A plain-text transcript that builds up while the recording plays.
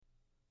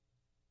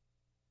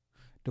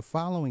The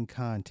following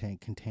content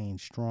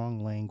contains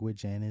strong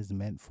language and is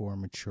meant for a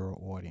mature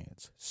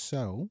audience.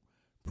 So,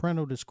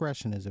 parental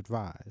discretion is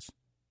advised.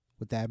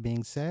 With that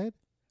being said,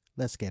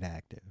 let's get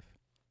active.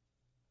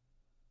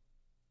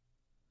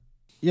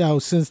 Yo,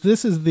 since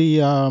this is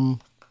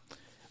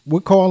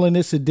we're calling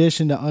this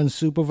edition the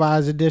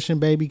unsupervised edition,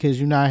 baby, because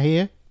you're not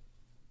here.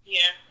 Yeah,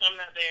 I'm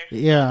not there.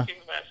 Yeah.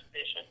 Supervised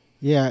edition.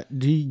 Yeah.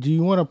 Do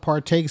you want to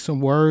partake some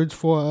words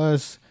for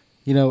us,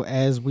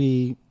 as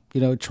we,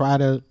 try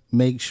to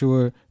make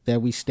sure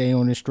that we stay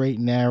on the straight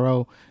and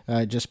narrow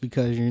just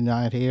because you're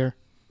not here?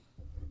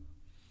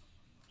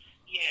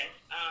 Yes.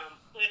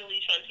 Put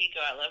Alicia on Tico.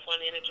 I left one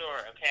in a drawer,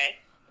 okay?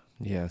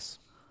 Yes.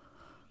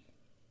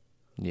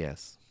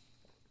 Yes.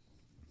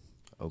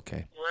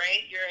 Okay.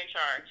 Ray, you're in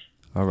charge.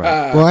 All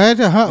right. What?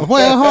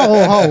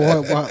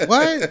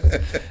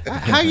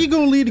 How you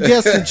gonna leave the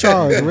guest in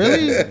charge?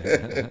 Really? That's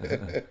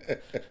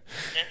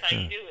how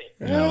you do it.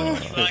 You always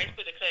put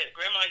the cousin.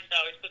 Grandma used to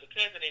always put the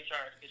cousin in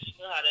charge because she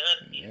knew how the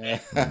other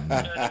kids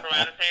from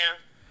out of town.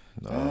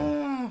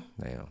 No.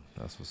 Damn.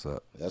 That's what's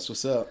up. That's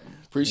what's up.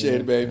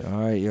 Appreciate it, baby. All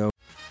right, yo.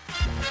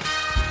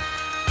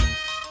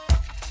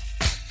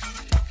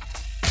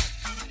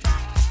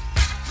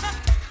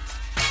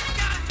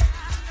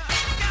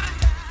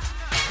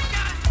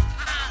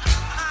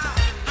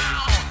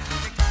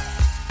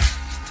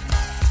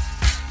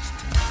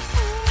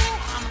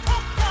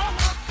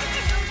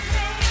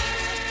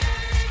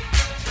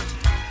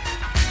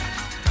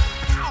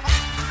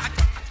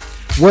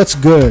 What's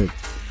good?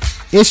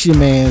 It's your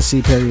man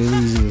C. Perry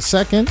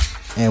Elysia II,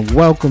 and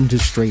welcome to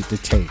Straight to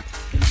Tape.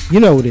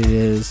 You know what it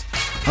is: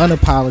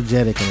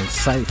 unapologetic and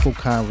insightful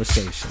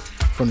conversation.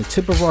 From the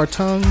tip of our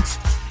tongues,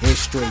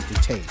 it's Straight to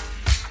Tape.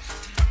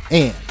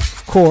 And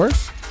of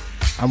course,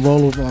 I'm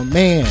rolling with my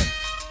man,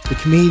 the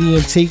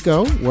comedian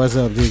Tico. What's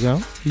up,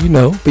 Tico? You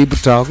know, people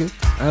talking.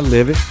 I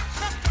live it.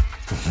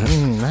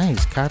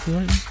 Nice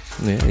copyright.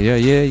 Yeah.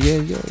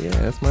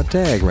 That's my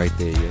tag right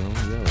there, yo.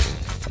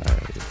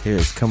 Here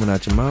it's coming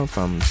out your mouth.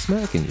 I'm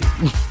smacking you.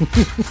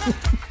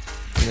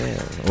 Yeah,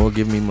 or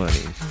give me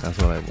money. That's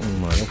what I want.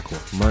 Money, of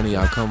course. Money.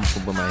 I'll come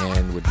with my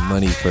hand with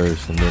money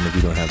first, and then if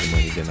you don't have the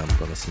money, then I'm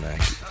gonna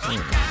smack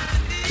you.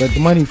 But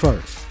the money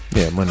first.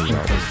 Yeah, money's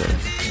always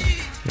first,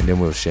 and then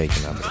we'll shake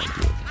and I'll be like,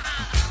 yeah,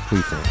 we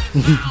friends.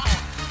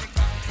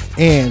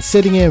 And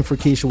sitting in for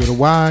Keisha with a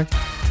Y,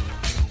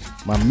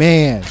 my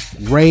man,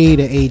 Ray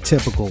the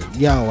Atypical.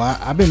 Yo,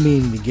 I've been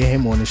meaning to get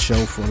him on the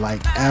show for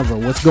like ever.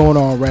 What's going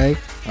on, Ray?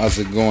 How's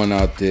it going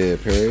out there,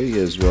 Perry,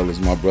 as well as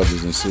my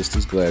brothers and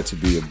sisters? Glad to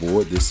be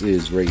aboard. This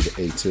is Ray the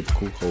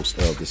Atypical, host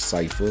of The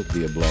Cypher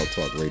via Blog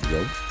Talk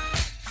Radio.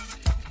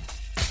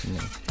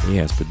 He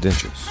has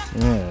credentials.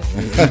 Yeah,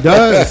 he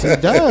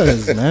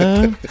does,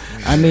 man.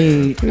 I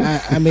mean,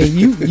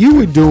 you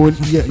were doing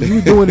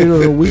it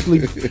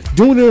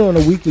on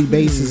a weekly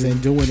basis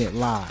and doing it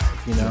live.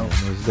 You know,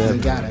 you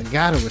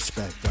gotta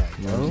respect that,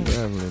 yo. Most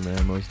definitely,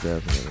 man. Most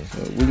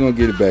definitely. We're gonna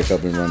get it back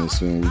up and running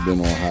soon. We've been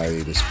on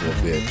hiatus for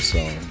a bit, so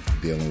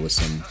dealing with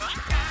some,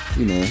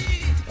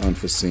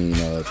 unforeseen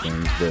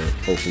things, but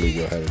hopefully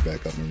we'll have it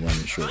back up and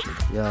running shortly.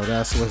 Yo,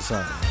 that's what's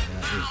up, man.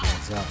 That is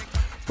what's up.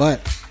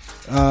 But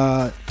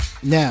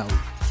now,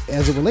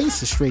 as it relates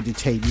to Straight to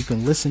Tape, you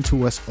can listen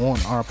to us on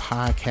our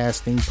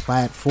podcasting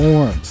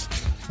platforms: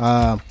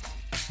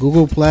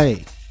 Google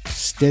Play,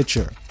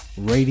 Stitcher,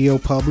 Radio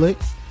Public,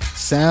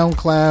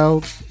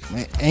 SoundCloud,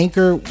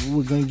 Anchor.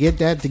 We're gonna get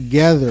that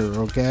together,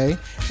 okay?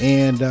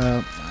 And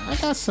I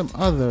got some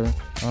other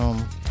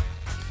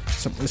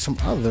some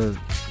other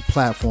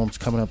platforms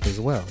coming up as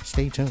well.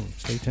 Stay tuned.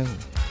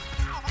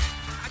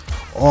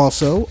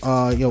 Also,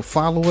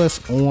 follow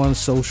us on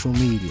social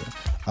media.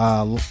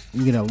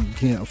 You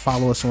can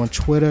follow us on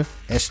Twitter,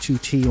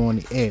 S2T on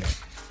the air.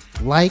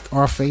 Like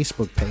our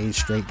Facebook page,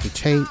 Straight to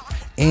Tape,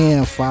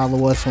 and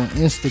follow us on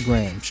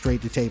Instagram,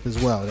 Straight to Tape as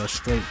well. That's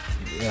straight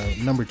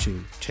number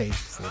 2 tape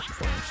for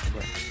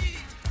Instagram.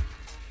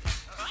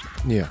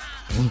 Yeah.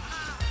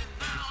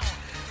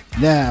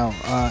 Now,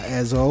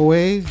 as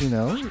always,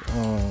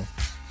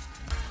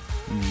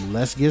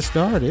 let's get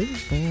started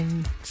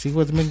and see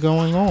what's been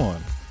going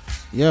on.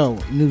 Yo,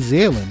 New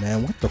Zealand,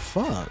 man, what the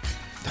fuck?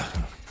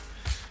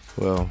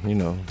 Well,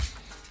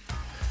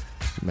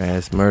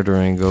 mass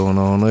murdering going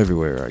on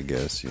everywhere, I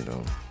guess,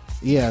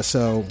 Yeah,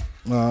 so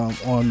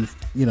on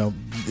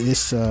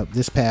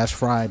this past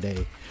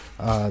Friday,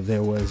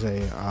 there was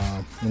a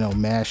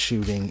mass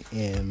shooting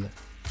in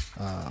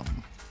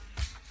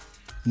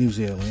New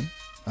Zealand.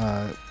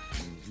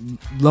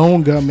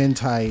 Lone gunman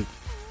type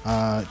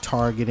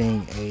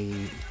targeting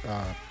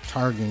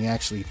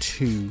actually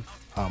 2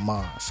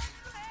 mosques,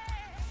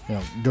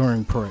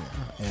 during prayer.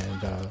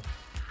 And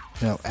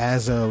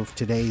as of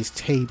today's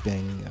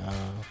taping,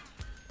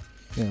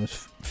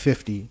 it's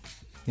 50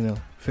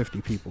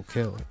 people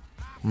killed.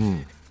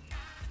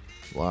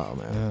 Wow,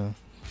 man. Yeah.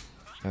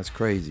 That's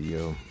crazy,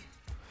 yo.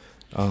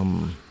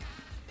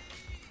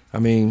 I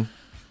mean,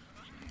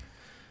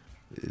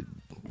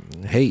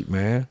 hate,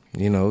 man.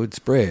 It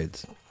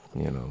spreads.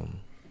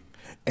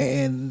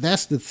 And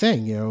that's the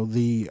thing,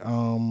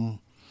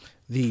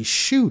 the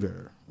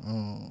shooter.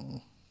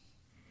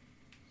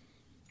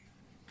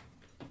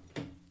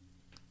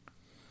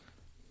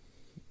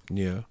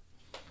 Yeah.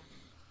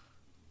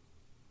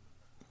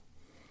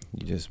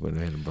 You just went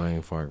ahead and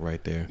brain fart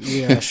right there.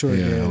 Yeah, sure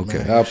Yeah, did. okay.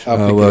 Man.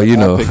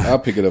 I'll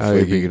pick it up I'll for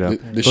pick you. it up.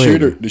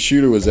 The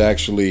shooter was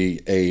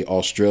actually a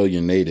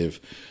Australian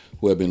native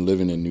who had been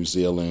living in New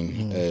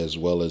Zealand as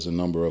well as a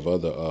number of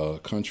other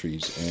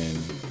countries, and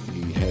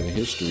he had a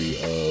history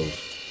of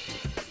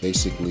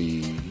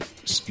basically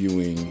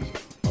spewing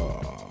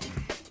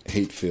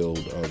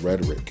hate-filled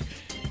rhetoric.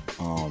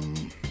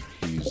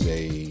 He's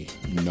a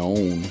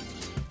known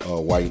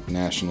white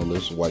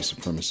nationalist, white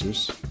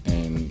supremacist,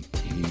 and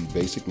he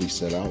basically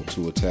set out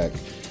to attack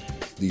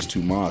these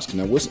two mosques.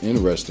 Now, what's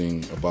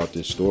interesting about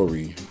this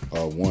story,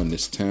 one,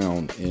 this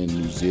town in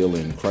New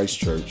Zealand,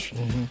 Christchurch,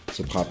 it's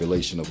a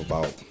population of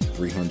about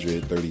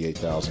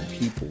 338,000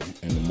 people,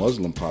 and the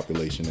Muslim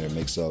population there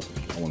makes up,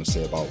 I want to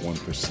say, about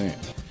 1%.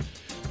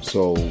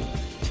 So,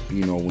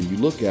 when you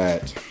look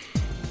at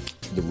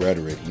the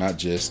rhetoric, not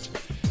just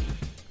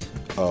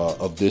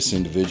of this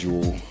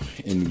individual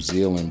in New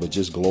Zealand, but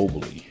just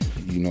globally,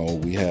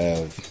 we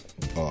have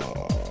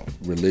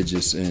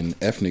religious and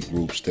ethnic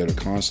groups that are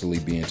constantly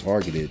being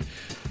targeted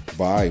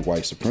by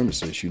white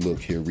supremacists. You look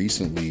here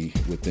recently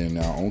within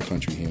our own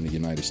country here in the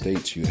United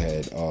States, you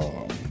had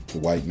the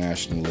white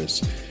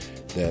nationalists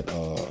that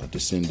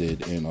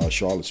descended in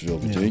Charlottesville,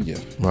 Virginia.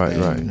 Right,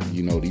 and,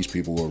 right. These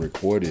people were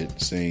recorded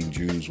saying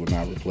Jews will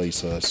not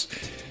replace us,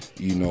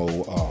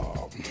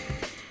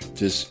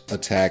 just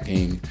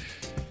attacking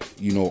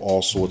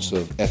all sorts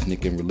of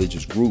ethnic and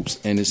religious groups.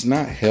 And it's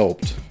not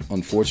helped,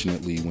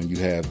 unfortunately, when you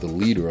have the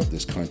leader of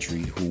this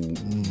country who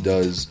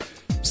does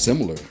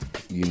similar,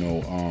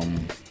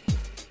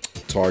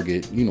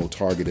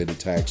 targeted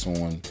attacks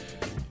on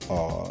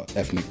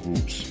ethnic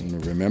groups.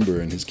 And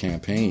remember, in his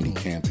campaign, he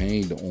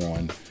campaigned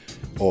on,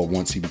 or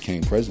once he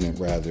became president,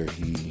 rather,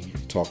 he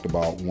talked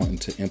about wanting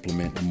to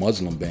implement a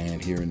Muslim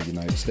ban here in the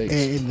United States.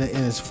 And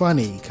it's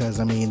funny because,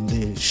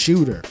 the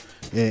shooter,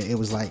 it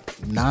was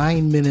like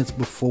 9 minutes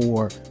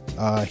before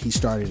he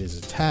started his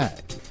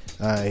attack.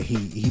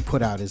 He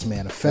put out his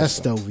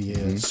manifesto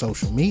via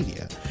social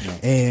media.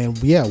 And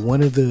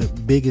one of the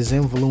biggest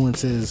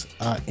influences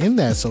in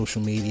that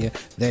social media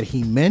that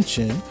he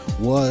mentioned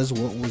was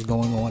what was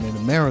going on in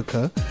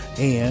America,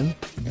 and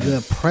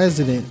the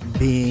president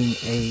being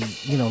a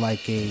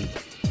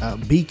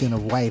beacon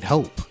of white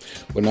hope.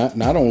 But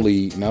not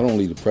only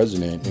the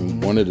president,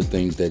 and one of the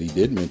things that he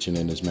did mention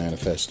in his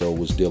manifesto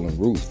was Dylan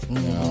Ruth.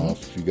 Now,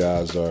 if you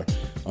guys are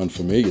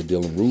unfamiliar,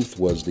 Dylan Ruth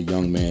was the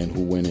young man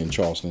who went in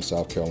Charleston,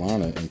 South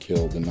Carolina, and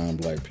killed the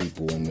non-black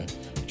people in the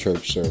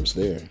church service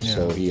there. Yeah.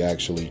 So he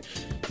actually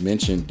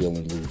mentioned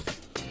Dylan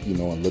Ruth,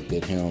 and looked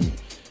at him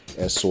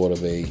as sort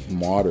of a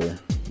martyr,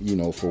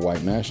 for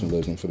white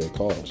nationalism, for their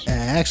cause.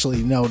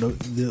 Actually, no,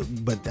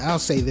 but I'll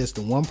say this: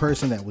 the one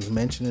person that was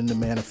mentioned in the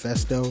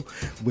manifesto,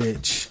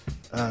 which,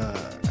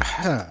 I'll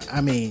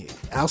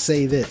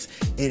say this: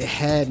 it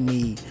had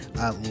me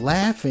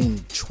laughing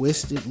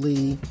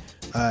twistedly,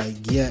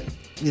 yet,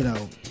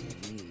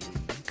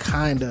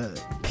 kind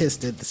of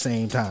pissed at the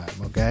same time.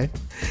 Okay,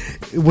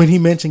 when he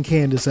mentioned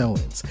Candace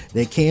Owens,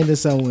 that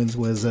Candace Owens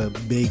was a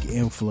big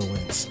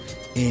influence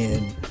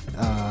in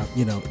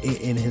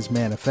his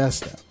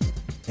manifesto.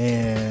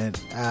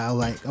 And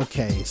I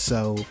okay,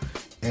 so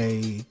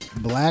a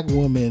black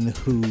woman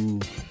who,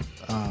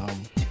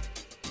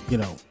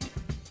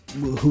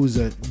 who's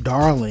a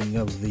darling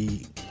of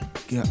the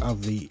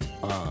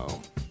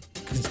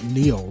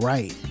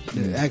neo-right.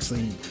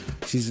 Actually,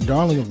 she's a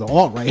darling of the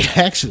alt-right,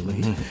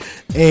 actually.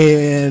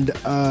 And,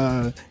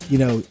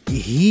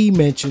 he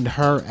mentioned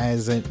her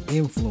as an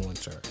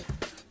influencer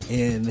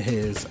in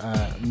his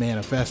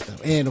manifesto.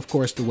 And, of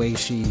course, the way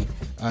she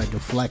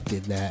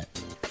deflected that,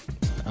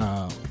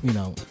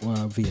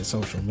 via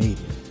social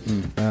media,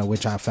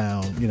 which I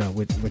found,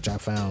 which I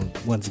found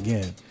once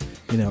again,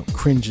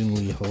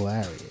 cringingly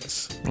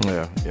hilarious.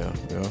 Yeah.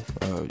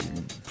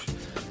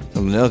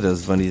 Something else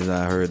that's funny is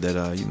I heard that,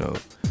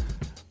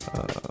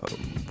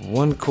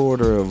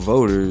 1/4 of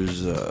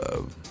voters,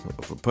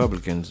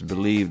 Republicans,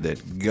 believe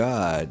that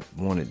God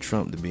wanted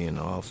Trump to be in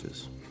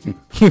office.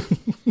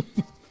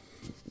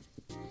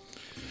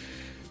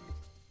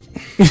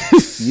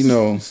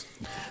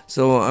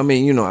 So,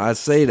 I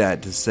say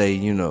that to say,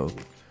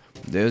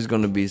 there's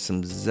going to be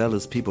some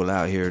zealous people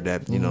out here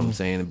that, what I'm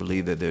saying, and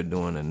believe that they're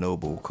doing a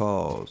noble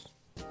cause.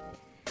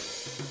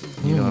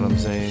 You know what I'm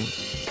saying?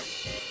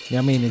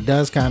 Yeah, it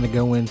does kind of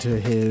go into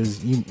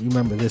his, you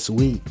remember this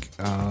week,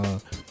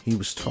 he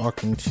was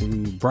talking to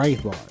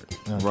Breitbart.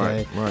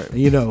 Okay? Right.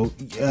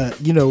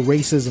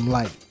 Racism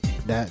light,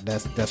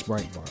 that's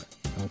Breitbart.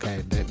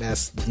 Okay.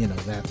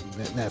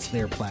 That's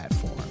their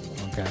platform.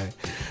 Okay.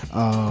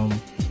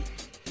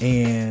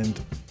 And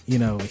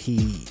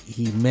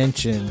he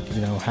mentioned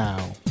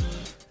how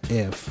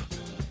if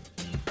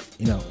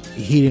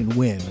he didn't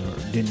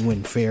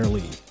win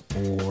fairly,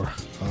 or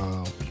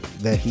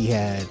that he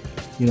had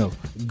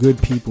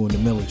good people in the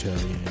military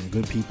and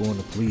good people in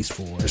the police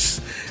force,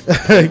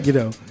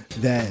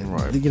 that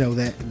Right. you know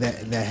that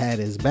had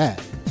his back.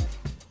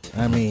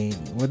 I mean,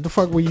 what the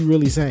fuck were you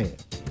really saying?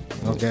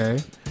 Okay.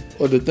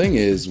 Well, the thing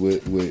is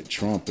with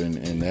Trump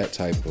and that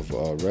type of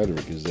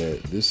rhetoric is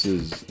that this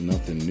is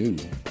nothing new.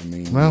 I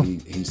mean, Well-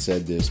 he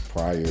said this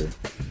prior,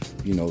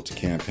 to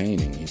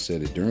campaigning. He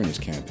said it during his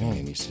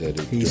campaign. He said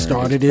it. He during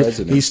started his it.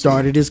 presidency. He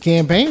started his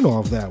campaign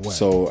off that way.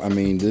 So I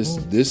mean,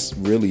 this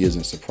really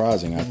isn't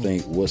surprising. I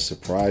think what's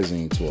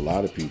surprising to a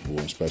lot of people,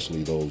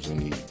 especially those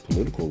in the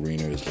political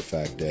arena, is the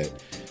fact that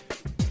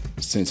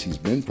since he's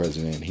been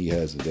president,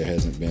 there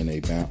hasn't been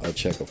a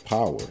check of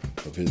power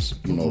of his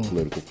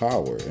political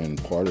power,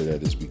 and part of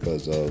that is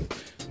because of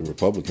the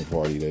Republican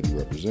Party that he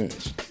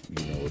represents.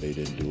 They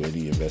didn't do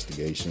any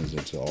investigations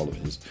into all of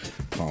his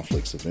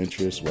conflicts of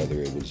interest, whether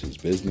it was his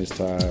business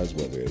ties,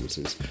 whether it was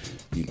his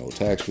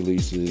tax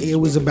releases. it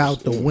was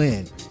about the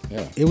win.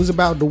 Yeah. It was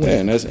about the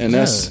win. Yeah,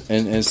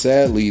 and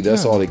sadly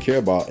that's all they care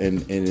about,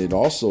 and it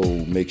also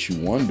makes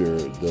you wonder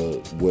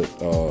what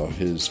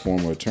his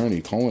former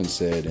attorney Cohen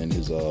said in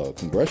his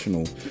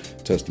congressional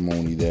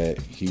testimony, that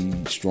he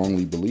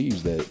strongly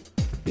believes that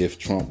if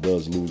Trump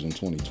does lose in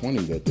 2020,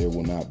 that there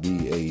will not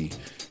be a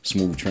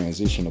smooth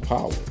transition of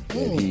power,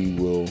 that he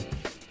will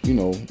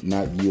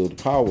not yield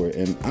power.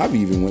 And I've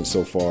even went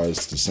so far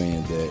as to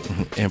saying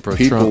that Emperor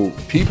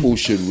Trump. people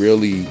should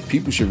really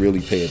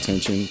pay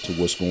attention to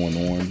what's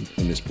going on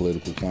in this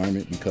political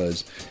climate,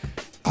 because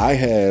I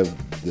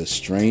have the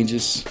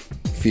strangest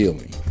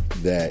feeling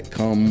that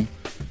come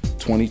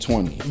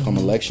 2020, come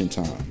election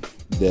time,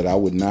 that I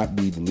would not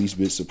be the least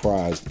bit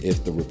surprised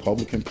if the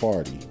Republican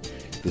Party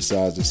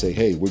decides to say,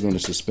 hey, we're going to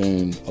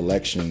suspend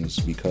elections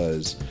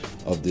because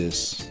of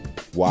this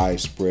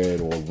widespread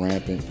or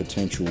rampant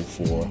potential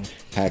for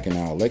hacking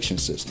our election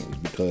systems.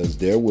 Because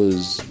there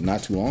was,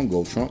 not too long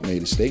ago, Trump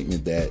made a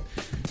statement that,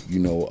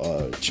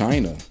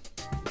 China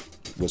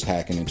was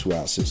hacking into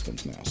our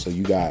systems now. So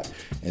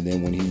and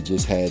then when he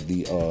just had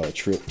the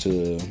trip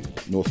to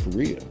North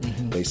Korea,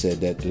 they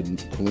said that the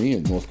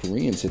North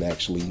Koreans had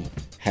actually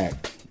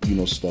hacked,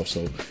 stuff.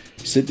 So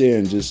sit there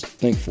and just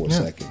think for a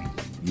second.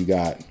 You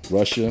got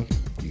Russia,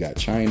 you got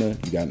China,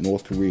 you got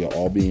North Korea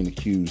all being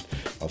accused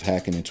of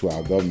hacking into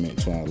our government,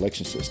 into our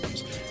election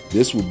systems.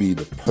 This would be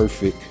the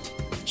perfect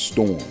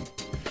storm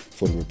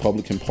for the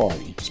Republican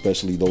Party,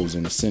 especially those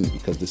in the Senate,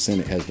 because the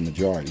Senate has the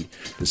majority,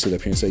 to sit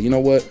up here and say, you know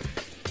what,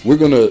 we're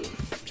going to,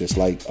 just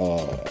like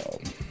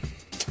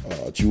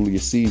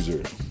Julius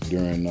Caesar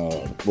during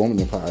Roman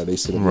Empire, they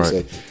sit up and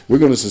say, we're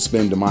going to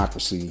suspend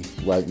democracy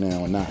right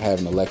now and not have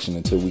an election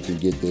until we can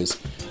get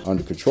this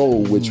under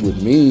control, which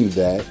would mean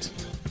that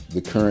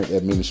the current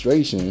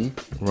administration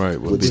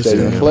would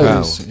stay in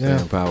place. Stay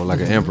in power like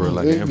an emperor,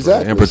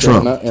 Exactly. Emperor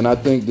Trump. And I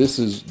think this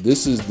is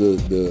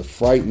the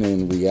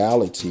frightening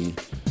reality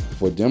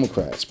for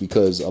Democrats,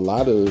 because a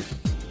lot of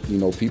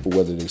people,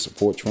 whether they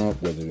support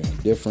Trump, whether they're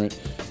indifferent,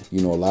 a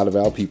lot of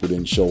our people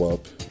didn't show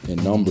up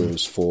in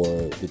numbers for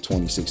the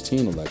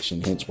 2016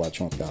 election, hence why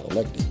Trump got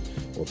elected.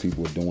 Or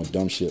people were doing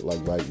dumb shit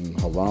like writing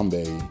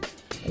Harambe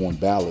on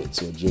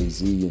ballots, or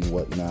Jay-Z and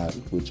whatnot,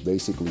 which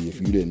basically, if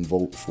you didn't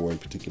vote for a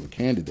particular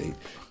candidate,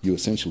 you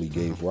essentially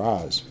gave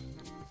rise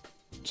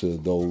to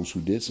those who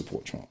did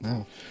support Trump.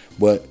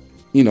 But,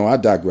 I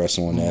digress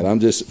on that. I'm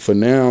just, for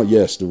now,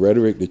 yes, the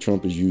rhetoric that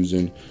Trump is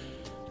using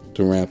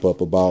to ramp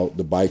up about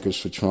the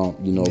bikers for Trump,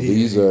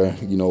 these are,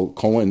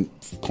 Cohen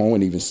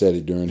even said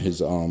it during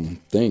his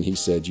thing. He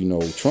said,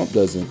 Trump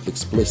doesn't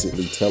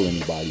explicitly tell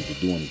anybody to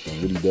do anything.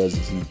 What he does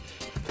is he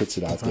puts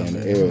it out there in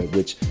the air,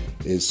 which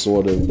is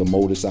sort of the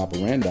modus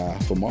operandi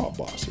for mob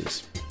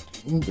bosses.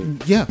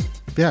 Yeah,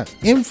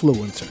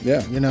 influencer.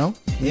 Yeah,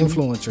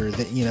 influencer.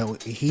 That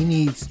he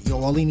needs.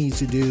 All he needs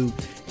to do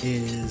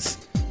is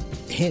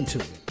hint to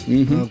it.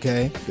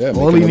 Okay. Yeah.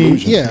 All he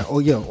needs. Yeah.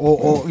 Or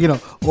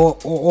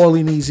all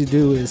he needs to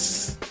do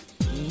is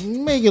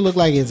make it look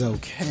like it's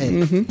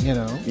okay.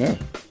 Yeah.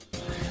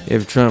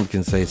 If Trump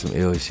can say some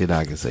ill shit,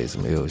 I can say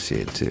some ill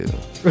shit too.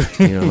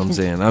 You know what I'm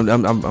saying?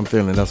 I'm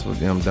feeling that's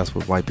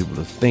what white people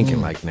are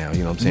thinking like now. You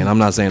know what I'm saying? I'm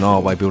not saying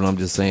all white people. I'm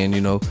just saying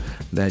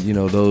that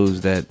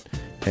those that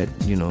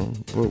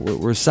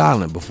were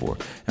silent before.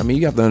 I mean,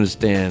 you have to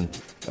understand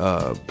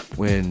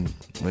when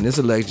this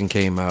election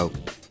came out,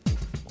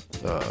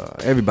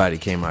 everybody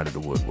came out of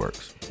the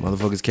woodworks.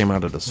 Motherfuckers came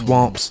out of the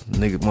swamps.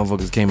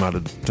 Motherfuckers came out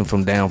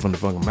from down from the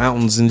fucking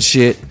mountains and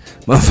shit.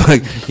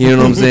 Motherfuckers, you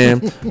know what I'm saying?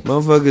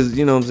 Motherfuckers,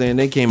 you know what I'm saying?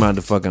 They came out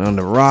the fucking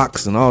under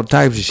rocks and all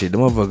types of shit. The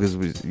motherfuckers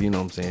was, you know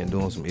what I'm saying,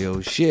 doing some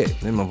ill shit.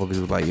 Them motherfuckers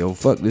was like, yo,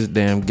 fuck this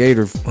damn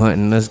gator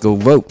hunting. Let's go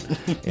vote.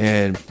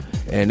 And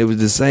it was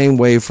the same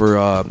way for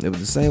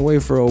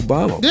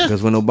Obama. Yeah.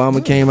 Because when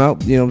Obama came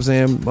out, you know what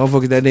I'm saying,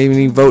 motherfuckers that didn't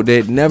even vote,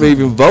 that never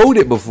even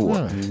voted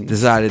before,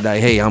 decided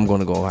like, hey, I'm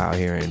gonna go out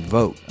here and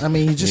vote. I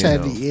mean, you just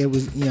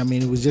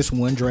it was just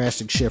one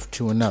drastic shift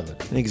to another.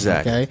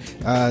 Exactly.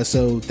 Okay.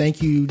 So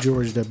thank you,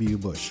 George W.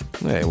 Bush.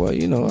 Hey, well,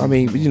 I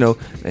mean,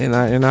 and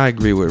I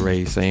agree with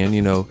Ray saying,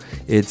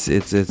 it's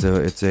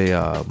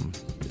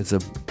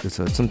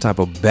some type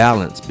of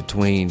balance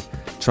between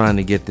trying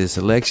to get this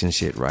election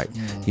shit right.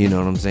 You know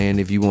what I'm saying?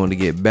 If you want to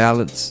get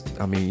ballots,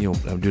 I mean, you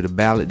know, do the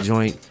ballot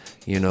joint.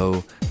 You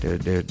know,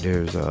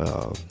 there's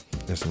some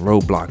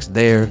roadblocks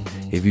there.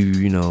 If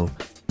you know,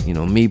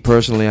 me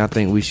personally, I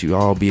think we should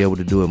all be able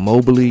to do it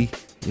mobily.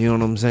 You know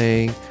what I'm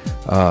saying?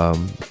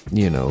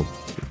 You know,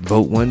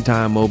 vote one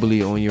time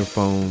mobily on your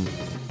phone.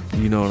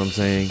 You know what I'm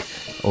saying?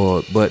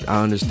 But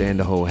I understand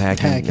the whole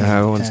hacking.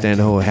 I understand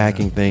the whole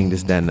hacking thing,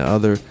 this, that, and the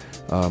other.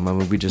 I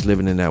mean, we're just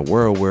living in that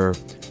world where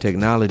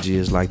technology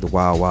is like the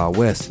wild, wild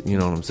west. You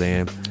know what I'm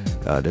saying?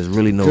 There's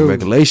really no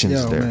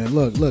regulations there. Man,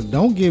 look,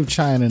 don't give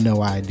China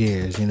no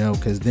ideas, you know,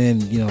 because then,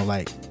 you know,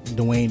 like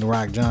Dwayne The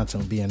Rock Johnson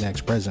will be our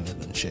next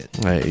president and shit.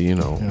 Hey, you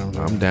know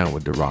I'm down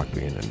with The Rock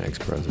being the next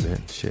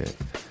president. Shit.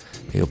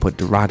 He'll put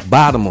the rock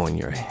bottom on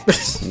your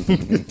ass. You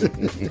know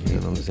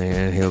what I'm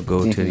saying? He'll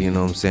go to, you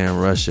know what I'm saying,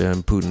 Russia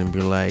and Putin and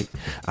be like,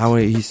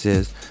 he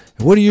says,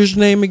 what is your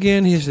name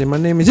again? He said, my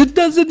name is, it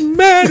doesn't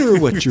matter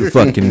what your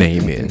fucking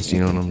name is. You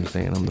know what I'm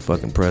saying? I'm the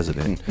fucking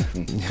president.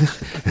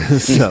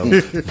 So,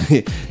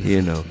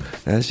 you know,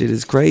 that shit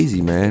is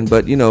crazy, man.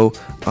 But, you know,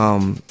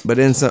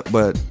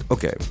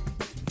 okay.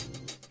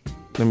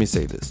 Let me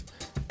say this.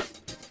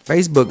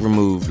 Facebook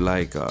removed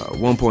like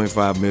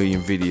 1.5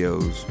 million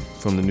videos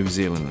from the New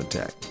Zealand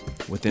attack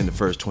within the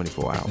first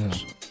 24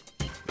 hours.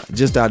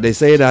 Yeah. They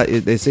say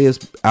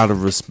it's out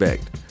of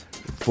respect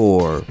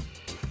for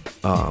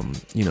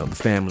you know, the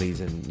families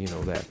and, you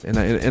know, that, and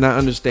I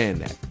understand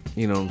that,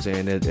 you know what I'm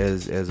saying,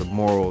 as a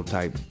moral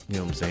type, you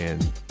know what I'm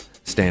saying,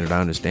 standard. I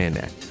understand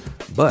that,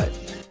 but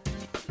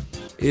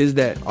is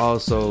that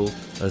also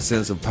a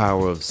sense of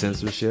power of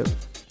censorship?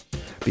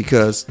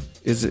 Because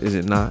is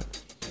it not?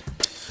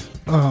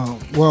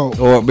 Well,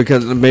 or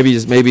because maybe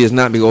it's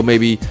not, or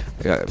maybe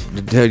to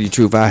tell you the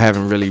truth, I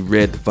haven't really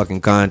read the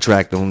fucking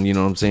contract on, you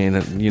know what I'm saying,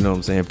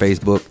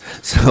 Facebook.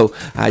 So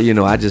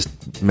I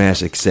just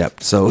mash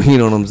accept. So you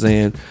know what I'm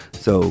saying.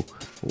 So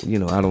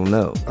I don't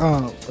know.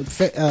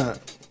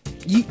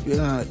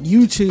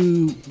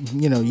 YouTube,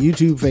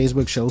 YouTube,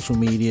 Facebook, social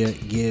media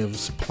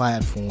gives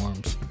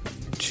platforms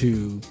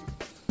to,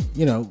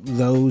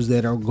 those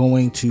that are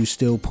going to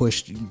still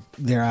push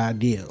their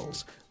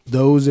ideals.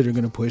 Those that are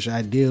going to push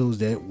ideals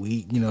that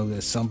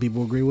that some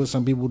people agree with,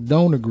 some people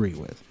don't agree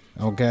with.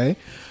 Okay.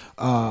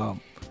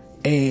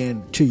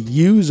 And to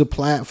use a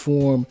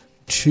platform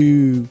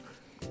to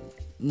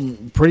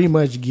pretty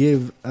much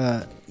give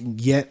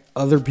yet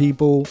other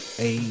people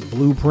a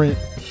blueprint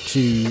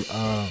to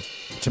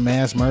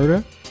mass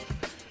murder.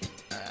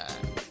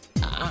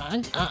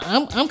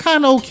 I'm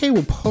kind of okay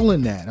with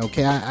pulling that.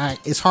 Okay.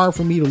 It's hard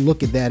for me to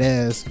look at that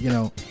as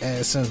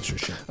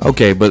censorship.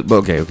 Okay.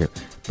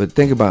 But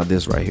think about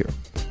this right here.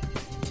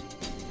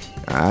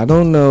 I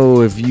don't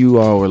know if you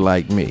all were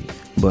like me,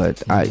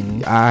 but I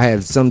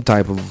had some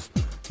type of,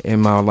 in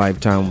my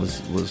lifetime,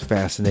 was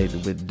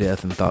fascinated with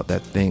death and thought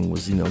that thing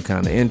was,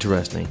 kind of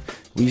interesting.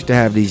 We used to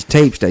have these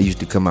tapes that used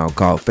to come out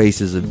called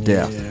Faces of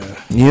Death.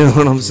 Yeah. You know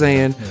what I'm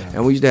saying? Yeah.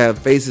 And we used to have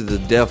Faces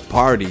of Death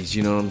parties,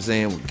 you know what I'm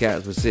saying? Where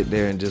cats would sit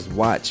there and just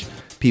watch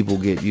people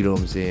get, you know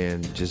what I'm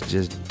saying,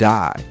 just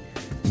die,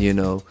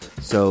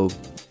 So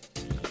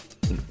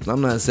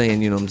I'm not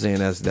saying,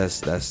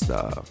 that's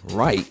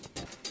right.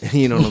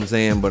 You know what I'm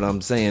saying? But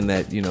I'm saying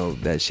that,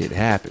 that shit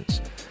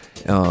happens.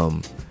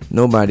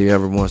 Nobody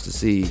ever wants to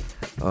see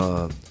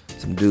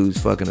some dudes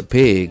fucking a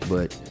pig,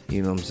 but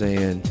you know what I'm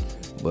saying?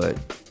 But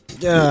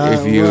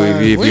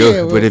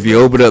if you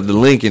open up the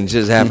link and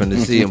just happen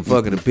to see him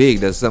fucking a pig,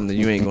 that's something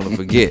you ain't gonna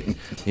forget. You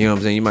know what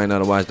I'm saying? You might not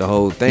have watched the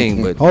whole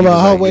thing, but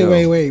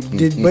wait.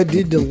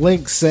 Did the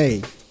link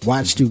say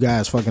watch two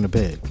guys fucking a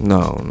pig?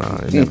 No,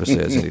 it never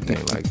says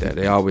anything like that.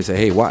 They always say,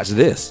 "Hey, watch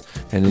this,"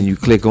 and then you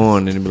click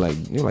on, and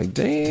you're like,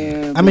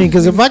 "Damn." I mean,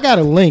 because if I got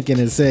a link and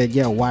it said,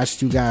 "Yeah, watch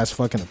two guys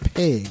fucking a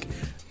pig,"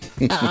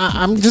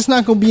 I'm just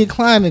not gonna be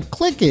inclined to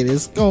click it.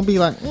 It's gonna be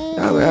like,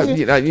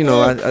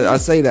 I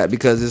say that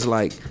because it's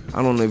like,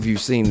 I don't know if you've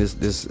seen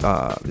this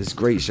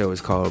great show.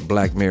 It's called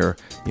Black Mirror.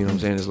 You know what I'm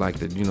saying? It's like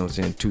the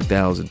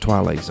 2000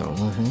 Twilight Zone,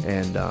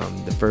 and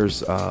the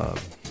first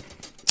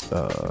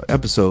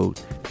episode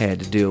had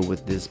to deal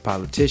with this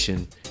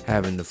politician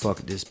having to fuck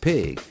this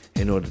pig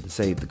in order to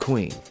save the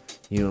queen.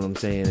 You know what I'm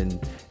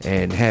saying?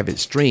 And have it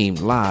streamed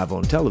live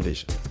on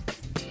television.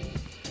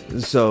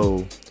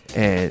 So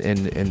and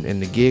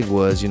the gig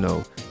was,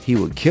 he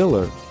would kill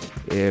her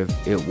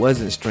if it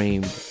wasn't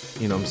streamed,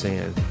 you know what I'm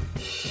saying,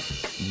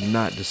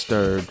 not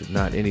disturbed,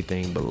 not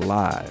anything but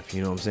live,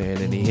 you know what I'm saying?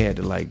 And he had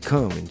to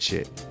come and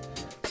shit.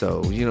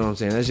 So, you know what I'm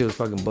saying? That shit was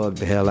fucking bugged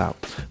the hell out.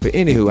 But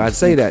anywho, I'd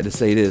say that to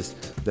say this,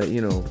 that,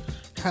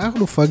 how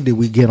the fuck did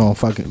we get on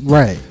fucking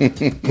right?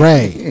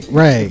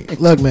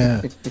 Look,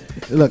 man.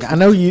 Look, I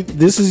know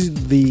this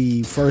is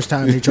the first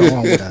time that you're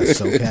on with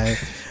us, okay?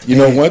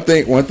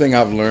 One thing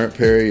I've learned,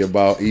 Perry,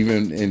 about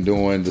even in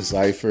doing the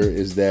Cypher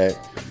is that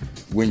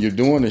when you're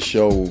doing a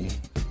show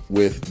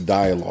with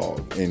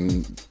dialogue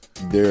and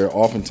there are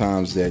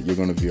oftentimes that you're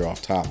going to veer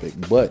off topic,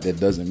 but that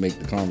doesn't make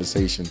the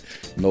conversation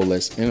no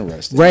less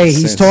interesting. Ray,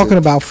 he's talking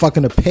about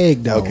fucking a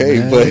pig, though. Okay,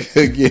 man. but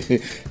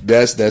again,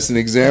 that's an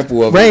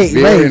example of Ray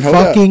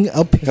fucking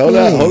a pig. Hold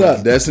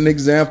up. That's an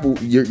example.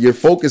 You're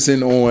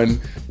focusing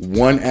on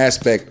one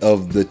aspect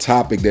of the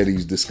topic that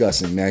he's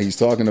discussing. Now he's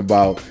talking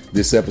about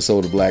this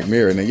episode of Black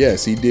Mirror, and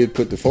yes, he did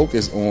put the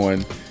focus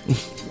on,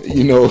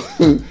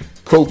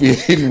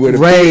 copiating with a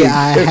Ray, pig.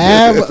 I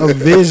have a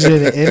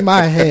vision in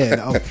my head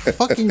of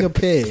fucking a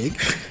pig.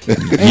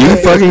 You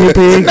fucking a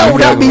pig? No,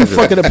 not me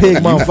fucking a pig,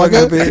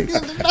 motherfucker.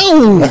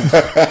 No.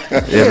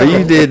 If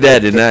you did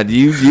that, then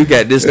you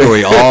got this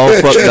story all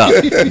fucked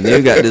up.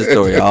 You got this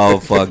story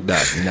all fucked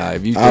up. Nah,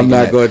 if you I'm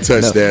not going to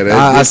touch that.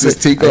 This is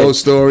Tico's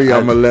story.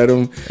 I'm going to let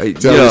him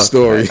tell his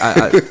story.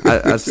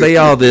 I say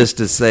all this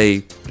to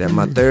say that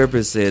my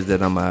therapist says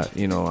that I'm an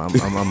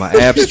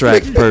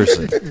abstract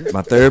person.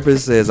 My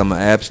therapist says I'm an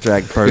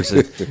abstract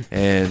person,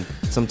 and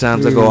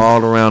sometimes I go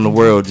all around the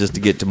world just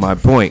to get to my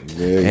point.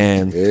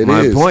 And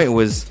my point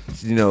was,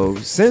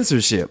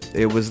 censorship.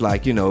 It was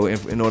like, in order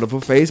for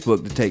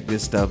Facebook to take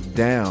this stuff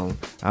down,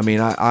 I mean,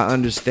 I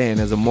understand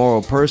as a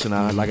moral person,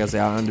 like I say,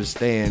 I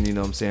understand,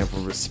 for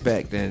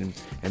respect, and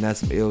that's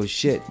some ill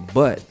shit.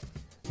 But,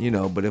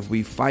 but if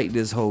we fight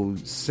this whole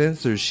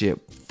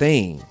censorship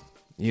thing,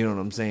 you know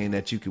what I'm saying,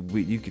 that you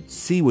could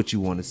see what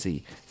you want to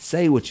see,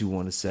 say what you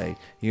want to say,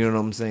 you know what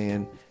I'm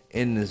saying,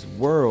 in this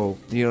world,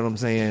 you know what I'm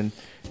saying,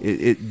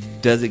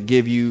 it does it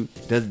give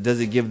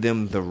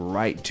them the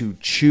right to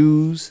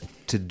choose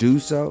to do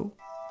so?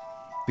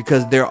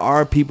 Because there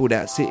are people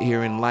that sit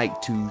here and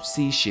like to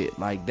see shit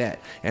like that,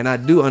 and I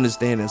do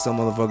understand that some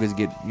motherfuckers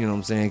get,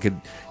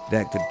 could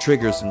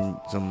trigger some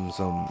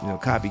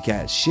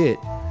copycat shit.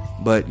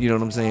 But you know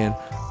what I'm saying,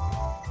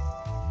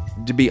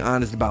 to be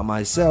honest about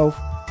myself,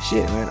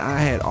 shit, man, I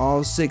had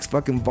all 6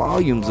 fucking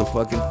volumes of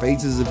fucking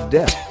Faces of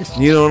Death.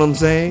 You know what I'm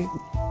saying?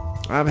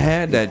 I've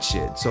had that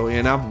shit. So,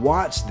 and I've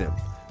watched them.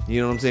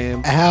 You know what I'm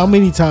saying? How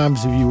many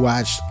times have you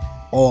watched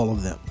all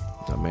of them?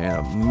 Oh,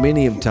 man,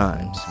 many of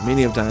times.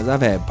 I've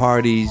had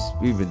parties.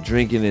 We've been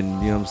drinking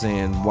and, you know what I'm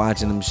saying,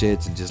 watching them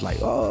shits and just like,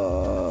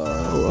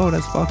 oh,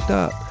 that's fucked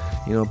up.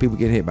 People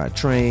get hit by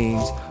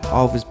trains,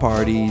 office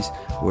parties,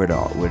 where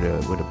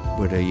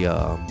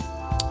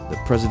the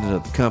president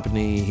of the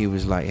company, he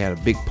was like, had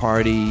a big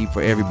party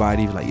for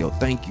everybody. He was like, yo,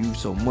 thank you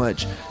so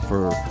much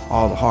for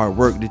all the hard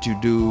work that you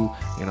do,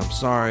 and I'm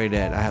sorry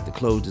that I have to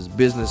close this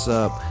business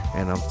up,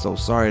 and I'm so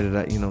sorry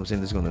that this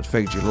is going to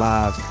affect your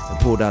lives, and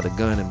pulled out a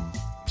gun and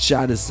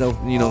shot himself,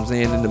 in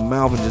the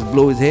mouth and just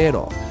blew his head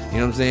off. You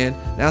know what I'm saying?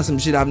 That's some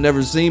shit I've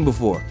never seen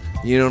before.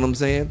 You know what I'm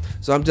saying?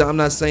 So I'm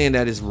not saying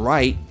that it's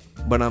right,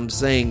 but I'm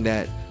saying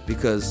that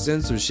because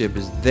censorship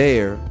is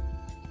there,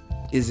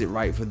 is it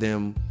right for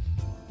them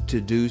to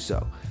do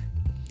so,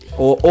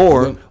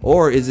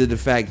 or is it the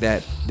fact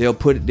that they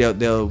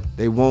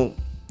won't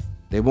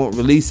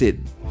release it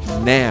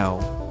now,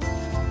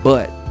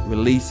 but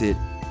release it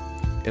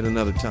at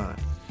another time?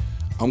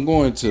 I'm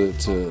going to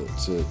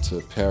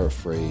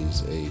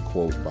paraphrase a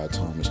quote by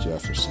Thomas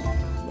Jefferson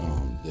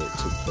that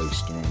took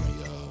place during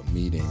a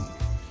meeting.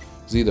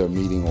 It was either a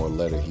meeting or a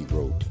letter he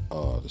wrote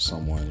to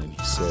someone, and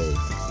he said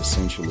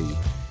essentially,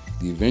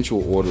 the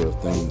eventual order of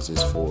things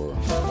is for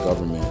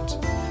government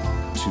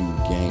to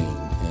gain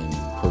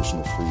and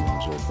personal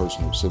freedoms or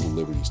personal civil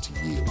liberties to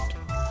yield.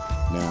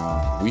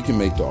 Now, we can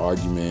make the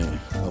argument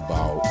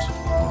about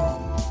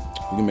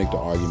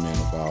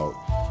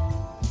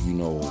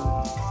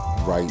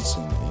rights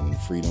and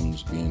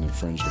freedoms being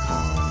infringed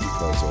upon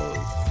because of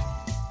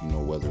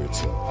whether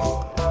it's a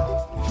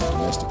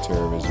domestic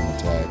terrorism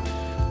attack,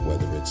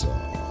 whether it's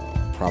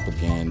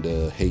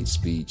propaganda, hate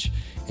speech,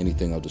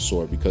 anything of the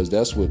sort, because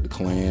that's what the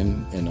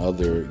Klan and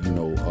other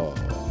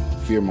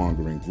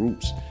fear-mongering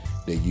groups,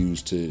 they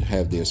use to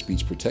have their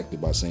speech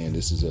protected by saying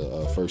this is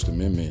a First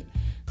Amendment,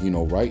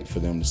 right for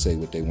them to say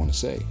what they want to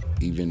say,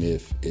 even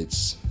if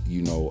it's,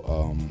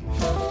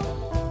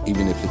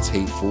 even if it's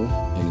hateful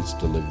in its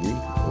delivery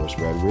or its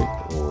rhetoric,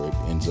 or it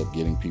ends up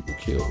getting people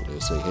killed.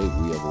 They'll say, hey,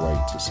 we have a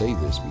right to say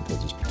this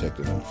because it's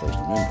protected under the First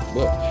Amendment.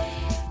 But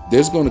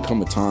there's going to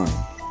come a time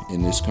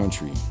in this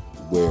country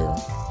where,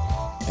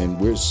 and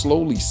we're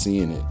slowly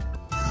seeing it,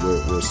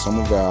 where some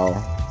of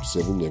our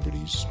civil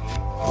liberties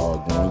are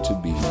going to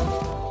be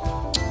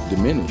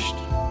diminished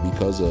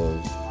because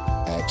of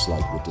acts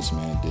like what this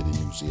man did in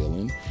New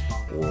Zealand,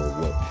 or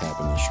what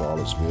happened in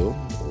Charlottesville,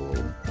 or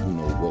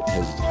what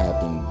has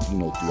happened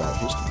throughout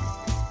history,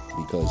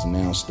 because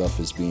now stuff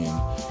is being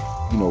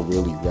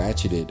really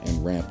ratcheted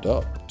and ramped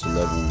up to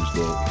levels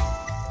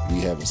that we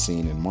haven't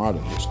seen in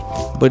modern history.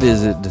 But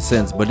is it the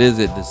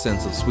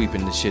sense of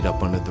sweeping the shit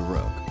up under the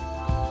rug?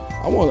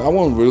 I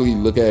won't really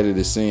look at it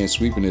as saying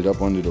sweeping it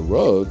up under the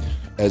rug,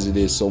 as it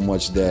is so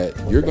much that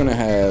you're gonna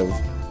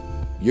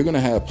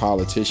have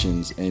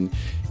politicians, and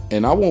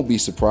I won't be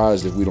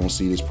surprised if we don't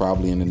see this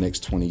probably in the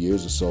next 20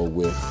 years or so,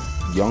 with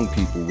young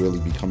people really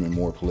becoming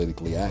more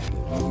politically active.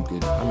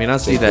 I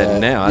see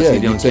that now. I see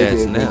young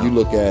cats now. When you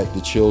look at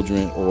the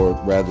children, or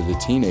rather the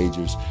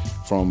teenagers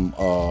from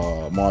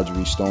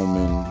Marjorie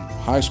Stoneman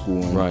High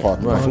School in Right,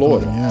 Parkland, right.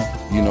 Florida.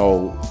 Yeah. You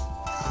know,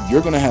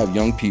 you're going to have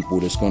young people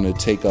that's going to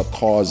take up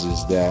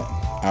causes that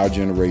our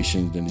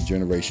generation and the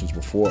generations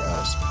before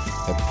us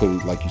have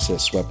put, like you said,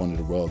 swept under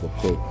the rug or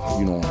put,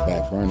 you know, on the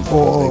back burner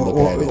because they look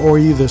at it. Or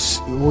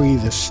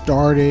either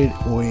started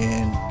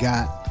and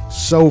got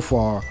so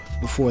far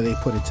before they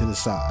put it to the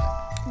side.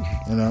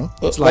 You know,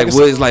 It's like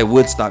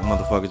Woodstock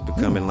motherfuckers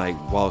becoming like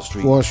Wall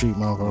Street. Wall Street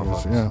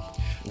motherfuckers. Yeah.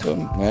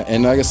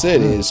 And like I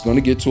said, it's going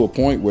to get to a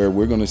point where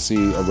we're going to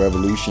see a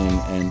revolution,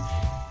 and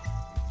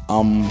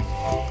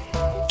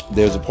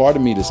there's a part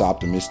of me that's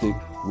optimistic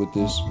with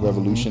this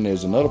revolution.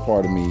 There's another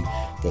part of me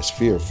that's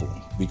fearful,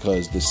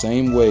 because the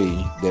same way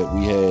that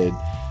we had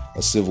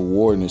a civil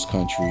war in this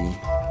country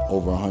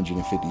over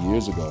 150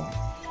 years ago,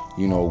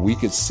 you know, we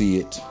could see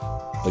it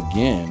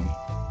again,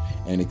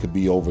 and it could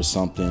be over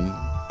something,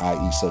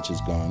 i.e. such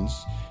as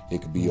guns.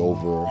 It could be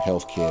over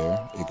healthcare.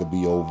 It could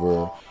be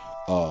over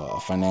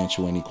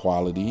financial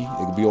inequality.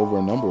 It could be over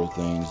a number of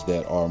things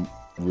that are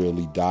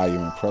really dire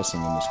and pressing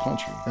in this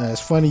country.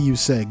 It's funny you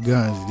said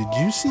guns. Did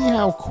you see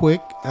how quick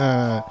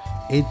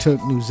it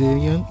took New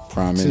Zealand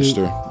Prime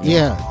Minister?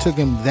 Yeah, it took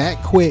him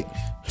that quick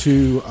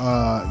to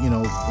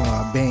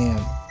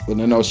ban. But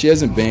no, she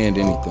hasn't banned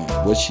anything.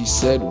 What she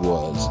said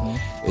was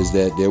is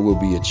that there will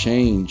be a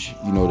change.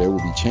 You know, there will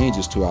be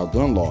changes to our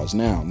gun laws.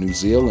 Now, New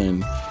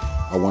Zealand,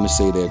 I want to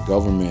say their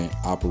government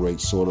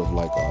operates sort of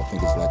like I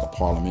think it's like a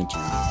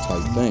parliamentary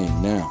type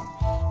thing. Now,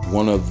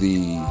 one of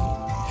the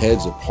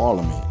heads of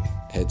parliament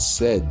had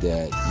said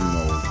that, you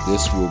know,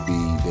 this will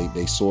be,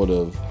 they sort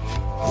of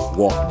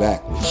walked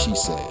back what she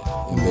said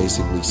and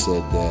basically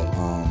said that,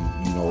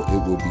 you know,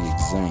 it will be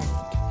examined.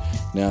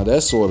 Now,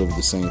 that's sort of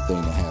the same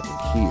thing that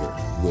happened here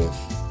with,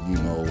 you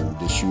know,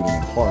 the shooting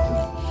in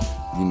Parkland.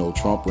 You know,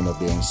 Trump went up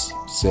there and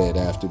said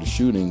after the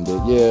shooting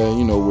that, yeah,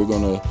 you know, we're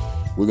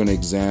gonna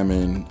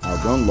examine our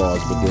gun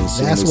laws, but then as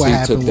soon as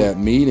he took that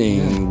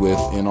meeting with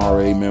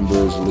NRA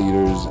members,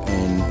 leaders,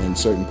 and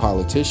certain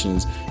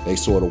politicians, they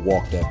sort of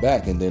walked that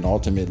back, and then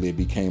ultimately it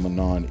became a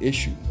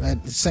non-issue.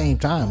 At the same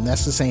time,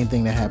 that's the same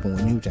thing that happened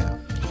with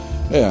Newtown.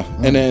 Yeah,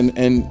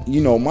 and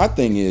you know, my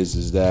thing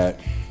is that,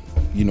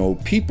 you know,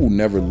 people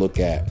never look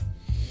at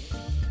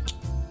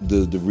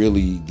the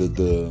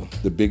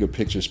bigger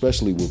picture,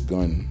 especially with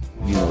gun,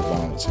 you know,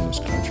 violence in this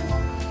country.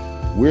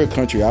 We're a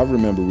country. I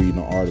remember reading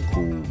an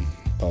article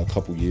a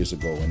couple years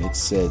ago, and it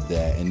said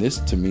that, and this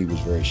to me was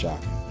very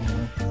shocking.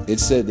 It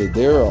said that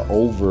there are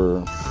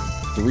over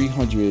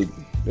 300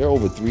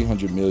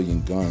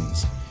 million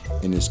guns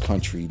in this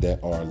country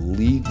that are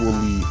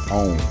legally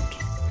owned.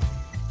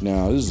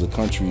 Now, this is a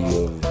country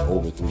of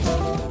over 300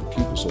 million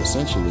people, so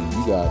essentially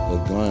you got a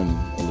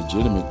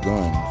legitimate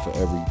gun for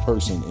every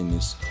person in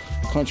this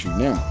country.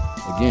 Now,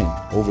 again,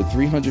 over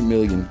 300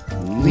 million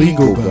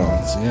legal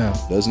guns. Yeah.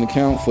 Doesn't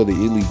account for the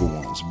illegal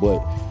ones.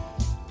 But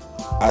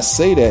I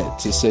say that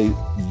to say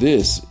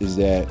this is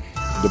that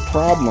the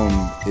problem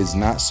is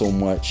not so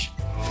much,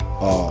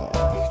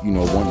 you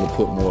know, wanting to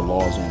put more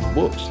laws on the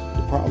books.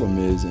 The problem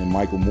is, and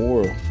Michael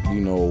Moore,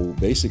 you know,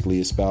 basically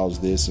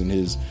espoused this in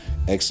his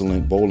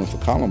excellent Bowling for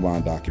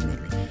Columbine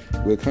documentary.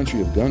 We're a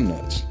country of gun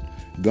nuts.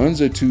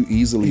 Guns are too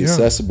easily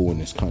accessible in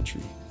this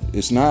country.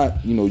 It's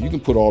not, you know, you can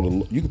put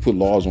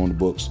laws on the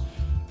books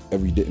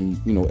every day,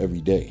 you know,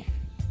 every day.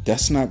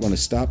 That's not going to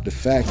stop the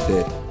fact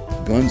that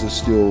guns are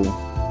still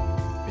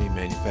Being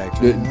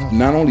manufactured.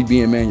 not only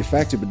being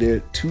manufactured, but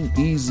they're too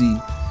easy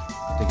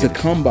to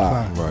come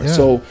by. Right. Yeah.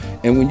 So,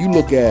 and when you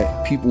look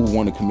at people who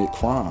want to commit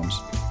crimes,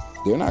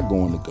 they're not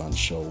going to gun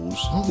shows.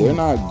 They're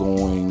not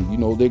going, you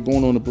know, they're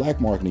going on the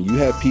black market. And you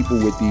have people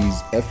with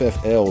these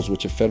FFLs,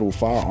 which are federal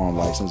firearm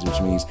license,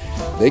 which means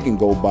they can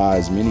go buy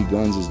as many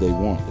guns as they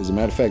want. As a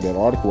matter of fact, that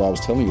article I was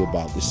telling you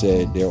about that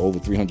said there are over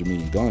 300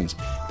 million guns,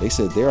 they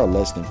said there are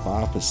less than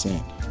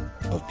 5%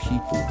 of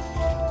people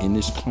in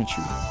this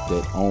country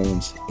that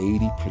owns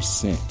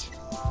 80%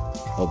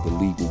 of the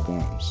legal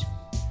guns.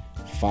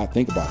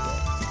 Think about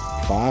that.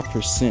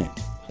 5%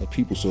 of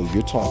people. So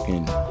you're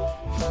talking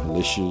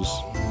militias,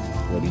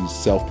 or these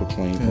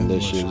self-proclaimed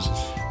militias.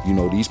 You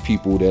know, these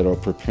people that are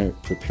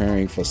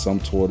preparing for some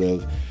sort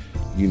of,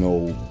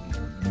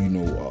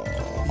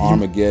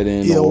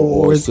 Armageddon,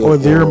 or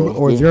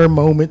their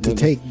moment to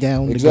take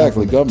down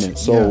the government.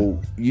 So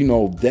you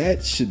know,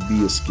 that should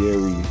be a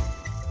scary,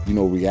 you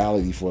know,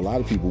 reality for a lot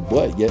of people.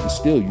 But yet and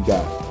still, you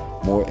got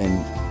more.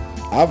 And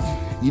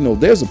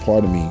there's a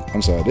part of me.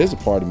 There's a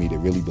part of me that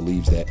really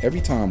believes that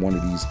every time one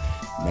of these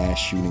mass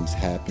shootings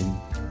happen,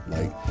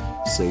 like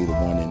say the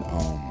one in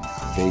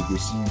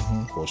Vegas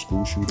or a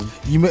school shooting.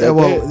 You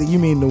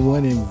mean the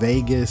one in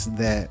Vegas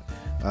that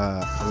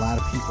a lot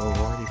of people have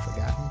already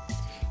forgotten?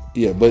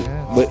 Yeah, but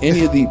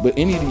any of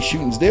these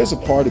shootings, there's a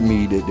part of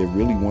me that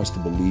really wants to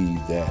believe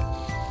that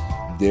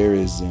there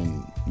is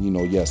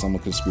yes, I'm a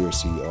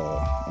conspiracy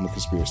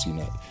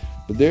nut,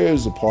 but there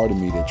is a part of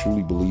me that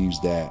truly believes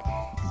that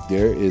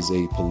there is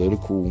a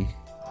political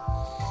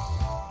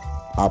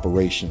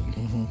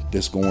operation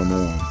that's going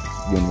on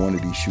when one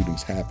of these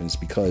shootings happens,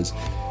 because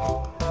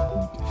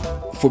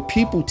for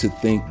people to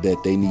think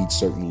that they need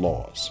certain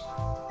laws,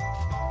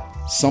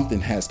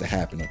 something has to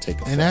happen or take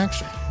effect. In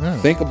action. Yeah.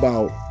 Think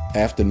about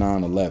after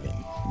 9/11,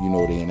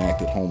 they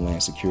enacted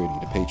Homeland Security,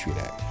 the Patriot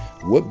Act.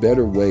 What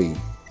better way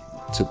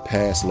to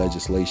pass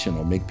legislation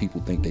or make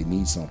people think they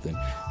need something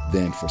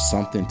than for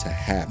something to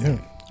happen?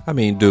 Yeah. I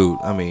mean, dude.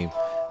 I mean,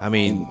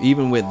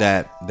 even with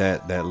that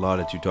law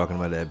that you're talking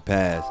about that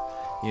passed,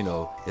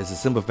 it's a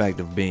simple fact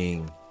of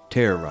being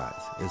terrorized.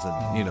 It's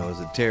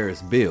a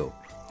terrorist bill.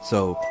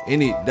 So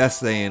that's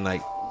saying,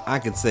 like, I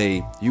could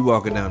say you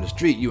walking down the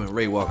street, you and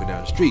Ray walking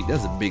down the street.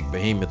 That's a big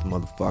behemoth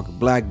motherfucker,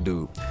 black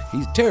dude.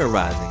 He's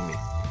terrorizing me.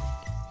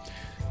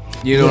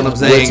 You know what I'm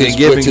saying? And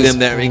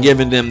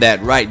giving them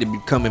that right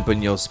to come and put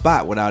in your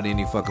spot without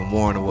any fucking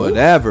warrant or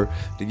whatever.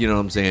 To, you know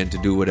what I'm saying? To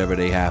do whatever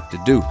they have to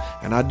do.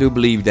 And I do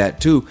believe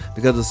that too,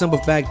 because the simple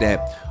fact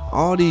that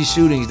all these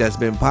shootings that's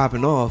been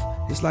popping off,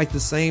 it's like the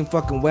same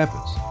fucking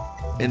weapons.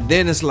 And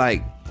then it's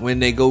like when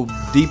they go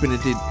deeper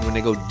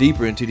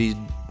into these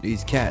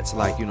cats,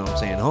 like, homes,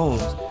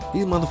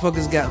 these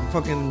motherfuckers got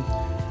fucking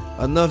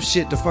enough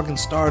shit to fucking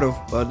start a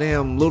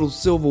damn little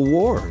civil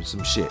war or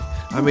some shit.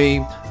 I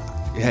mean,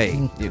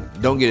 hey,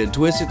 don't get it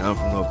twisted. I'm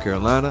from North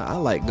Carolina. I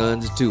like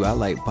guns too. I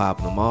like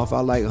popping them off. I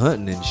like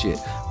hunting and shit.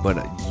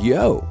 But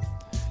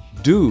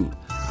dude,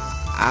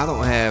 I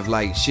don't have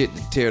like shit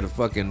to tear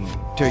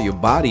your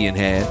body in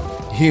half.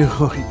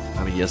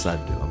 I mean, yes I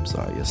do. I'm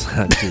sorry. Yes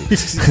I do.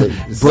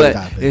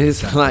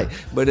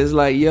 But it's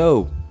like,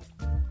 yo,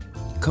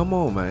 come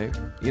on, man.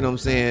 You know what I'm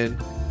saying?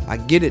 I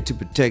get it to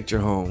protect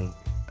your home.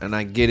 And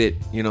I get it,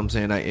 you know what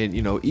I'm saying?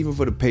 Even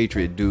for the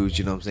Patriot dudes,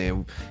 you know what I'm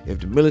saying?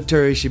 If the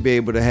military should be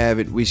able to have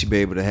it, we should be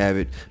able to have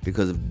it.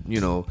 Because,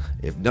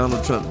 if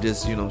Donald Trump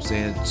just, you know what I'm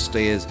saying,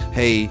 says,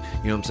 hey, you know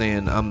what I'm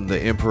saying, I'm the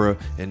emperor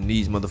and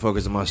these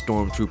motherfuckers are my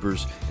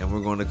stormtroopers and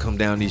we're going to come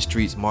down these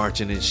streets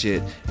marching and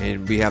shit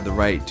and we have the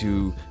right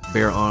to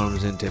bear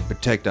arms and to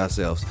protect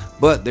ourselves.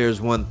 But there's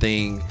one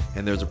thing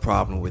and there's a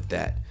problem with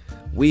that.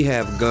 We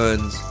have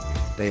guns.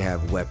 They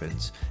have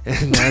weapons,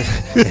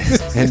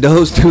 and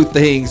those two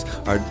things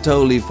are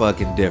totally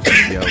fucking different,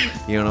 yo.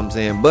 You know what I'm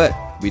saying? But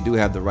we do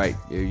have the right.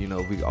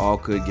 We all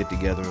could get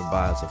together and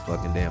buy us a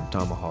fucking damn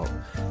tomahawk.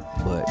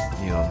 But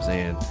you know what I'm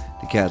saying?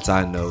 The cats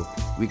I know,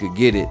 we could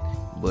get it,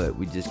 but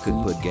we just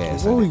couldn't put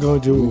gas. What in we it. gonna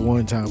do with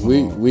one time? We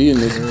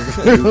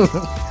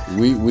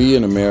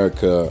in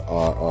America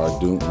are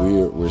doomed.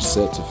 We're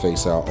set to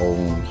face our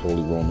own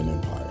Holy Roman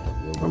Empire.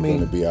 We're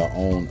going to be our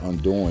own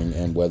undoing,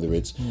 and whether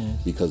it's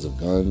because of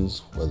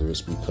guns, whether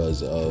it's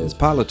because of it's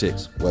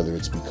politics, whether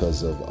it's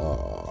because of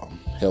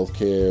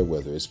healthcare,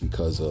 whether it's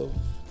because of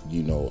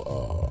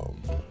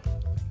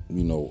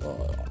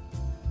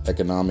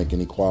economic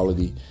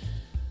inequality,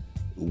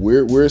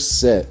 we're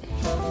set.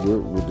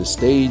 The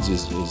stage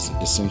is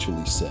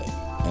essentially set.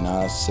 And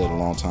I said a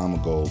long time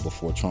ago,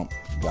 before Trump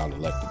got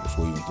elected,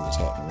 before he even threw his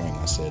hat in the ring,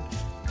 I said,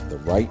 the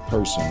right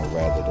person, or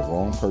rather the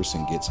wrong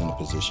person, gets in a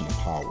position of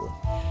power,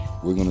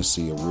 we're going to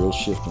see a real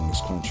shift in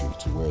this country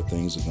to where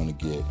things are going to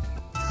get,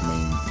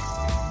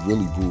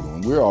 really brutal.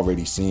 And we're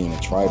already seeing a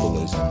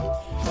tribalism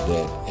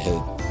that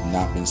had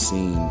not been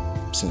seen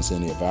since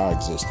any of our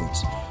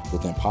existence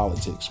within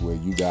politics, where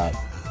you got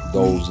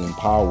those in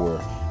power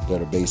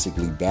that are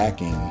basically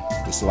backing.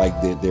 It's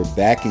like they're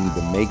backing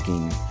the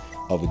making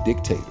of a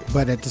dictator.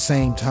 But at the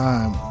same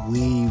time,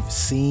 we've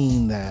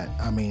seen that.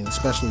 I mean,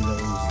 especially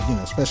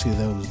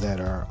those that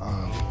are,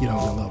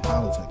 that love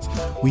politics.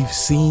 We've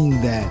seen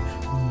that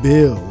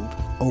build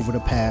over the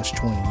past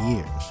 20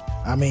 years.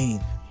 I mean,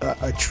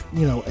 a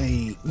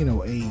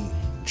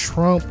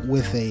Trump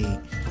with a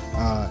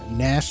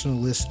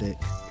nationalistic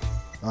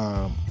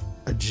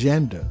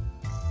agenda.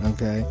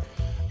 Okay.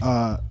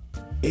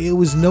 It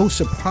was no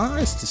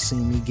surprise to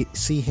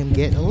see him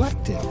get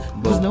elected.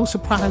 It was no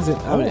surprise at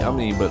all. I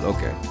mean, but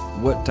okay,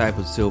 what type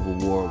of civil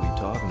war are we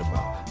talking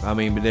about? I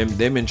mean, but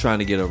they've been trying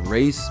to get a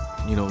race,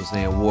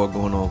 war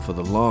going on for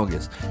the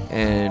longest.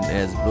 And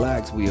as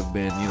blacks, we have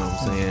been,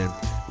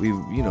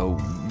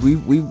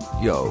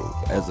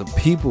 as a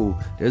people,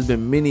 there's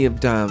been many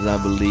of times I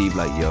believe,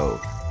 like,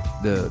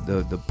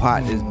 the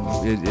pot is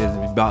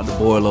about to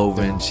boil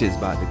over and shit's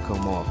about to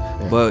come off.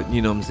 Yeah. But,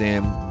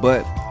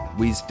 But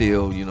we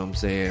still,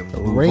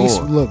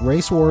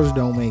 race wars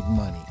don't make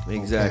money.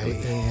 Exactly.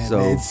 Okay? And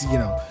so it's,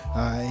 and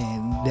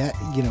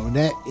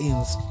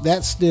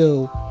that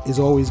still is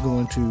always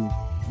going to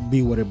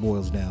be what it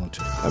boils down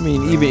to. I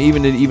mean,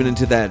 even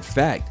into that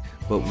fact.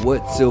 But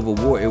what civil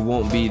war? It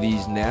won't be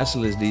these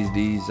nationalists,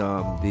 these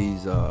other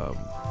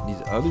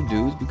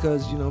dudes,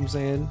 because I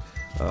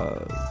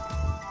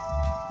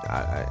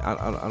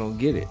don't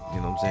get it. I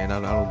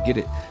don't get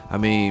it. I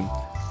mean,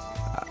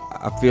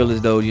 I feel as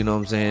though,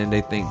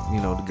 they think,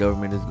 the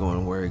government is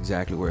going where it's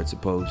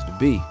supposed to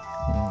be.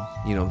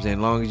 As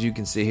long as you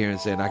can sit here and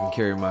say, I can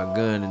carry my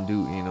gun and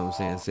do,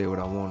 say what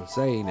I want to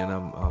say, then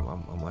I'm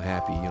a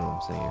happy,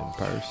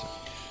 person.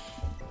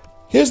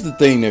 Here's the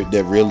thing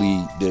that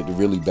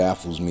really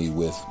baffles me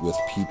with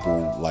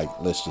people like,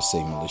 let's just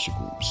say, militia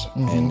groups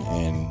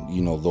and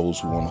you know, those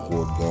who want to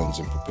hoard guns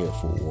and prepare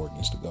for a war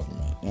against the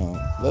government.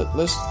 Now,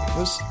 let's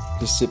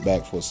just sit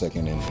back for a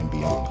second and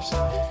be honest.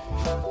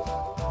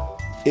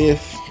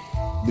 If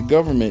the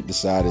government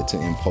decided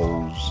to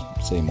impose,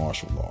 say,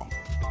 martial law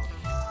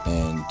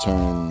and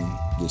turn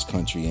this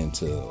country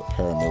into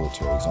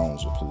paramilitary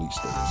zones or police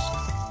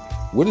states,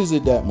 what is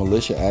it that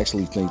militia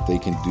actually think they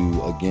can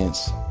do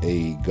against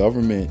a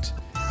government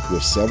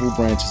with several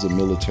branches of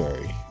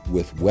military,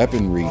 with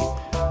weaponry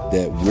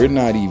that we're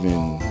not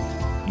even,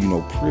 you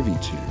know, privy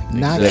to?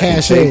 Not that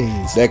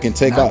caches. That can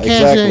take Not out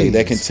exactly. caches,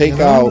 That can take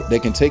out. They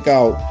can take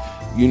out.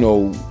 You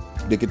know,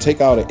 they could take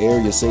out an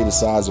area, say the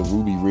size of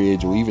Ruby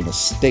Ridge, or even a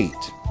state,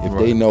 if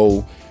they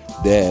know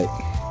that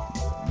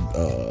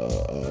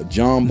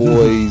John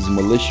Boy's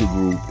militia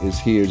group is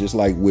here, just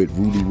like with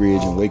Ruby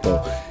Ridge and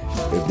Waco.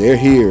 If they're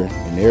here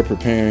and they're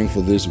preparing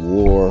for this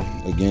war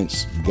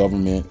against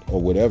government or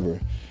whatever,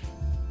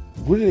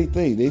 what do they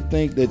think? They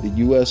think that the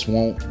U.S.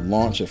 won't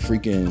launch a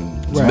freaking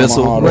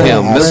missile,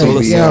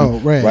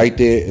 right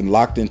there and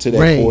locked into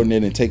that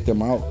coordinate and take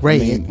them out. Ray,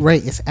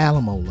 it's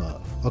Alamo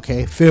love.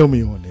 Okay, feel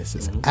me on this.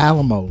 It's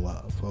Alamo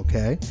love.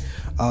 Okay,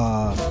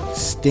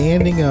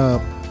 standing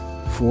up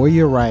for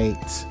your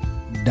rights,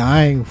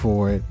 dying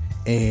for it,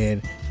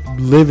 and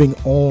living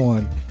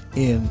on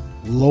in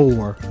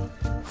lore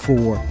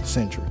for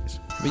centuries.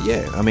 But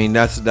yeah, I mean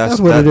that's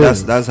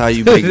how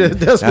you make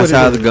that's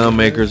how the gun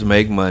makers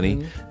make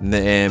money,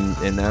 and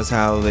that's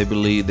how they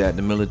believe that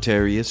the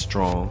military is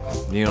strong.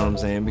 You know what I'm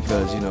saying?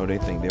 Because, you know, they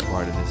think they're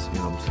part of this. You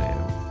know what I'm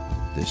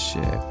saying? This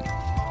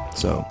shit.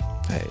 So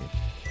hey,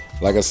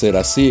 like I said,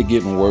 I see it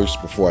getting worse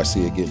before I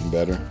see it getting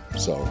better.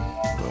 So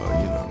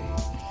you know,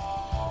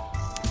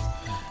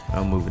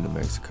 I'm moving to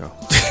Mexico.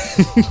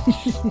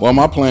 Well,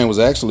 my plan was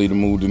actually to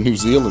move to New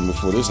Zealand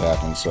before this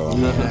happened. So you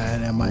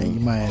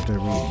might have to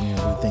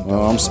rethink.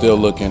 Well, I'm still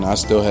looking. I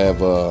still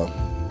have.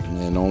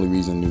 And the only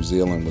reason New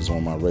Zealand was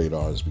on my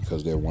radar is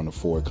because they're one of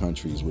 4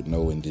 countries with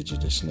no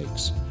indigenous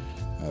snakes.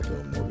 I have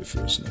a morbid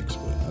fear of snakes,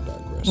 but I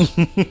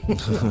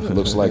digress.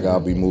 Looks like I'll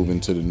be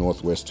moving to the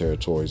Northwest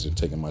Territories and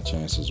taking my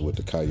chances with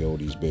the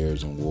coyotes,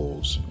 bears, and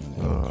wolves.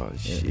 Oh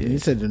shit! You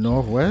said the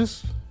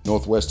Northwest?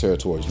 Northwest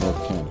Territories,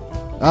 North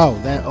Canada.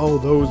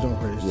 Those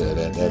Northwest. Yeah,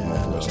 that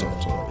Northwest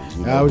Territories.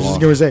 You know, I was just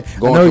gonna say. I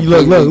know you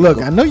look.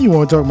 I know you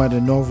want to talk about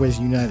the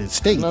Northwest United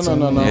States.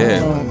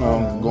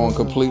 No. Going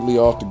completely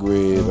off the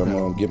grid. Okay. I'm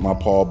gonna get my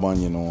Paul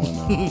Bunyan on.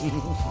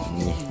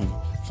 And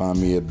find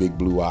me a big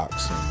blue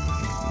ox.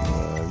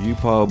 You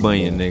Paul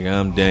Bunyan, nigga.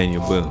 I'm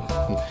Daniel Boone.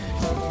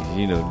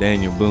 You know,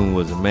 Daniel Boone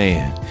was a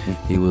man.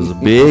 He was a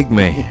big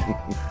man.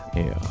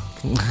 Yeah.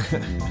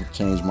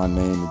 Changed my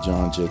name to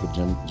John Jacob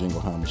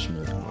Jingleheimer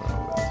Schmidt.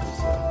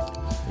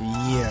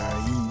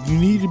 Yeah, you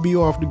need to be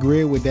off the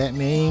grid with that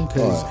name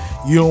because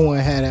you don't want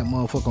to have that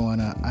motherfucker on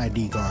an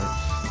ID card.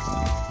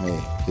 Hey,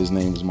 his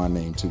name is my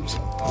name too. So.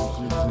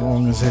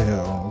 Long as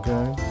hell,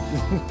 okay?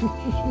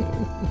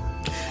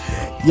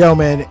 Yo,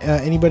 man,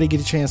 anybody get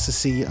a chance to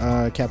see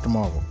Captain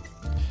Marvel?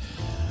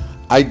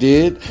 I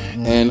did,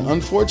 and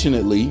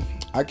unfortunately,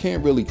 I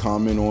can't really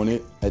comment on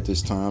it at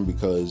this time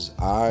because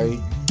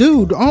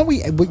Dude, aren't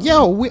we? But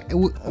yo, we're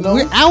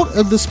out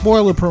of the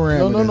spoiler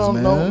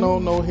parameters.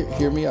 No.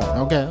 Hear me out.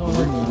 Okay.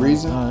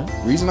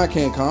 Reason I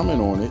can't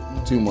comment on it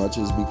too much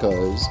is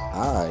because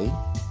I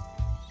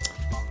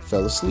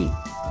fell asleep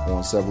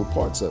on several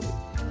parts of it.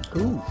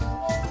 Ooh.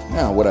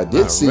 Now what I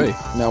did see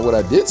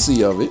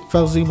of it.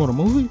 Fell asleep on a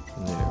movie?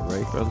 Yeah,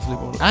 Ray fell asleep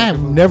on I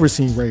have never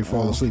seen Ray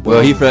fall asleep.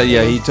 Well, he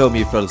told me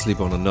he fell asleep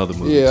on another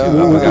movie. Yeah. Too.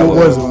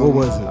 What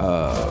was it?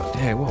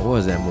 Dang, what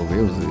was that movie?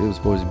 It was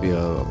supposed to be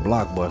a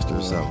blockbuster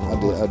or something.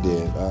 I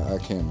did. I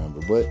can't remember.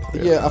 But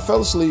yeah, I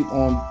fell asleep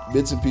on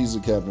bits and pieces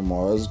of Captain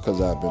Marvel. That's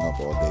because I've been up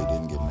all day,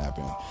 didn't get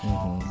napping.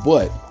 Mm-hmm.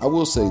 But I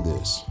will say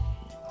this.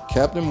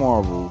 Captain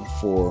Marvel,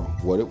 for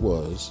what it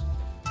was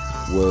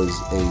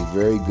a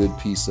very good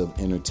piece of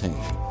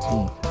entertainment.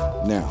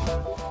 Now,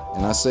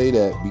 and I say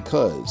that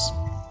because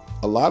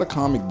a lot of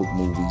comic book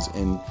movies,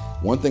 and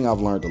one thing I've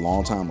learned a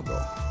long time ago,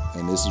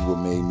 and this is what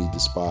made me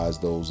despise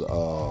those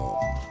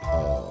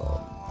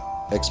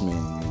X-Men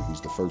movies,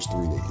 the first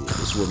 3 they did.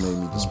 This is what made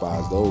me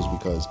despise those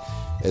because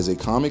as a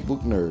comic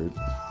book nerd,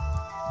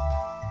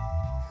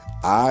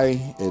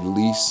 I at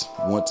least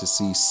want to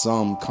see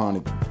some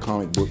comic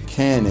book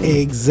canon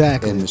in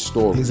the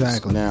story.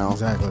 Exactly.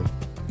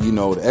 You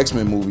know, the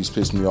X-Men movies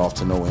pissed me off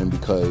to no end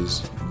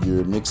because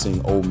you're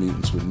mixing old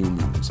mutants with new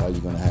mutants. How you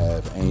going to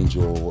have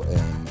Angel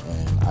and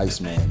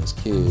Iceman as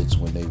kids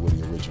when they were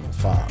the original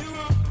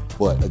 5?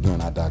 But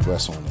again, I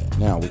digress on that.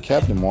 Now, with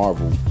Captain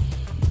Marvel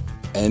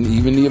and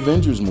even the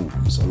Avengers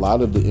movies, a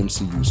lot of the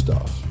MCU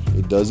stuff,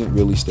 it doesn't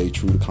really stay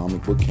true to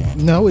comic book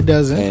canon. No, it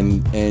doesn't.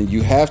 And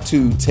you have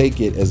to take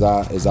it as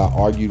I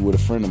argued with a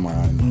friend of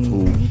mine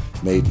who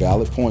made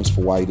valid points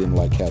for why he didn't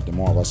like Captain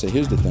Marvel. I said,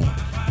 here's the thing.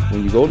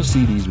 When you go to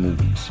see these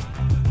movies,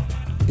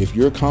 if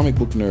you're a comic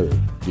book nerd,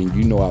 then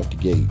you know out the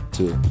gate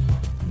to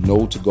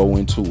know to go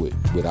into it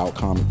without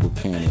comic book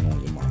canon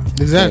on your mind.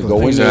 Exactly.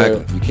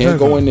 You can't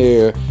go in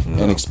there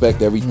and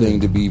expect everything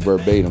to be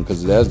verbatim,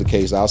 because if that's the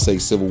case, I'll say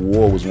Civil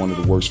War was one of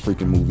the worst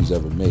freaking movies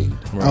ever made.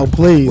 Right. Oh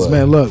please,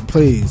 man! Look,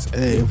 please.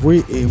 If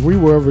we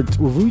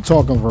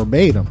talking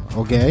verbatim,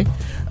 okay?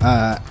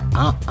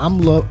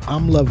 I'm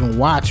loving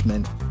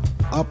Watchmen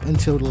up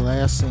until the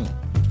last scene.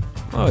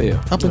 Oh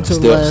yeah, up until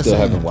the last. Still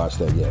haven't watched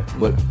that yet.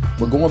 But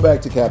going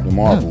back to Captain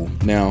Marvel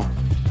now.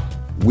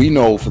 We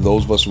know, for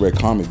those of us who read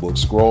comic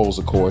books, Skrulls,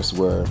 of course,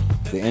 were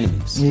the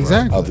enemies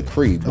of the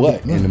Kree.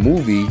 But in the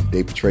movie,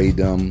 they portrayed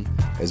them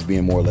as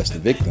being more or less the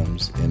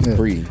victims in the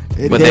Kree.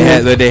 But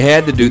they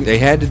had to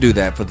do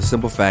that for the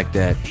simple fact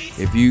that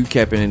if you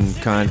kept with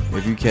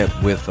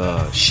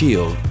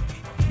Shield,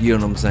 you know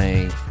what I'm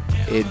saying,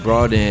 it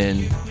brought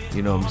in,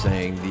 you know what I'm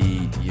saying,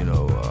 the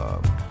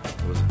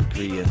was it the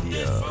Kree and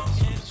the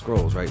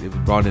Skrulls, right? It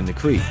brought in the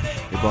Kree.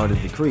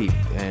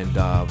 And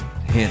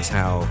hence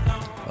how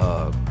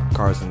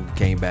Carson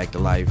came back to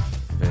life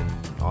and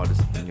all this,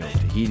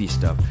 Tahiti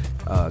stuff.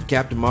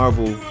 Captain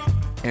Marvel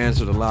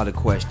answered a lot of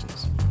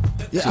questions.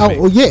 Yeah,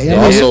 it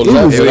also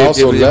left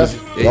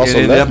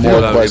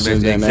more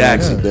questions than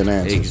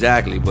answers.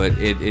 Exactly, but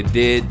it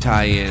did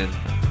tie in.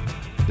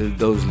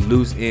 Those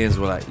loose ends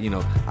were like,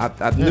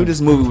 I knew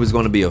this movie was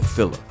going to be a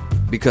filler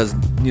because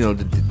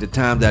the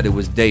time that it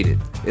was dated.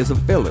 It's a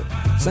filler.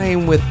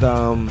 Same with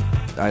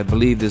I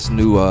believe this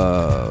new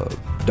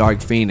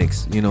Dark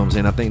Phoenix, you know what I'm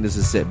saying? I think this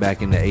is set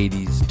back in the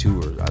 80s too,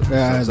 or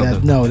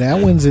that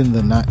one's in the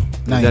 90s. Is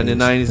that in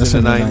the 90s? That's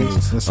in the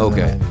 90s? That's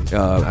okay. In the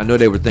 90s. I know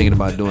they were thinking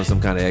about doing some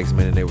kind of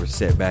X-Men, and they were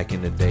set back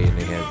in the day, and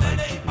they had like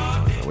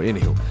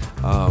anywho.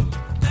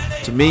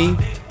 To me,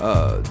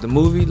 the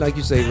movie, like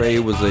you say, Ray,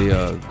 it was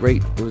a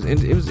great. It was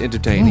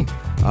entertaining.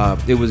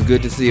 It was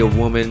good to see a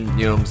woman,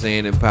 you know what I'm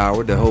saying,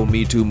 empowered. The whole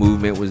Me Too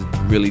movement was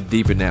really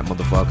deep in that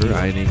motherfucker. Yeah.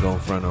 I ain't even going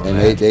front on that.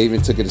 And they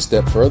even took it a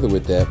step further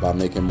with that by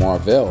making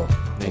Marvel.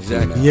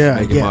 Exactly.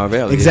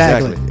 Marvel.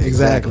 Exactly.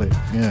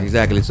 Yeah.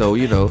 Exactly. So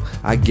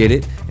I get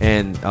it.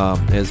 And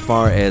as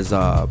far as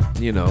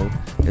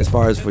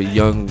for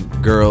young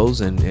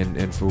girls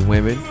and for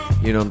women,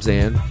 you know what I'm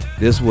saying.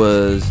 This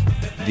right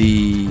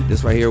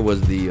here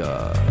was the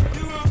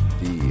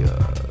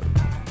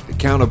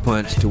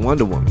counterpunch to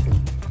Wonder Woman.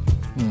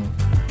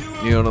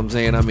 You know what I'm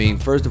saying? I mean,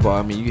 first of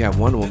all, you have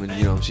Wonder Woman,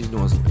 she's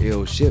doing some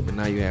ill shit, but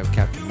now you have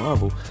Captain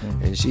Marvel,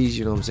 and she's,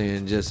 you know what I'm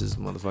saying, just as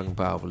motherfucking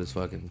powerful as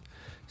fucking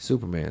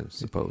Superman,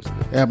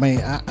 supposedly. I mean,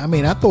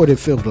 I thought it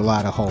filled a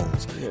lot of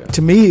holes. Yeah.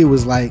 To me, it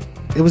was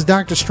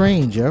Doctor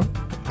Strange, yo.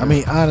 I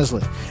mean,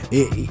 honestly,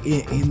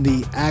 in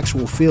the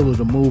actual feel of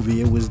the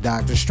movie, it was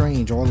Doctor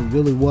Strange. All it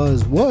really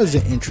was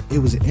an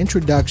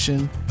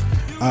introduction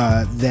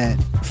that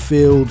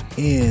filled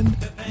in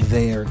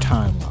their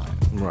timeline.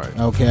 Right.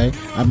 Okay.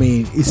 I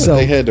mean, so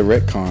they had to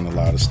retcon a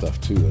lot of stuff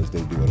too, as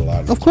they do with a lot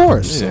of. Of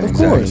course. Look.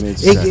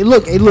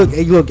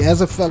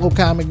 As a fellow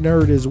comic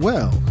nerd as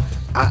well,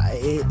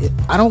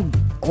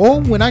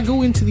 when I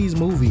go into these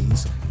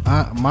movies,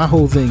 my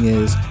whole thing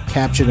is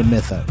capture the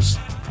mythos.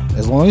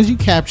 As long as you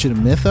capture the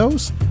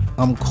mythos,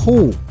 I'm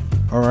cool.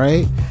 All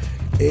right.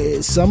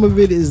 Some of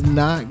it is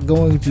not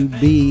going to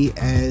be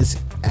as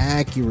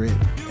accurate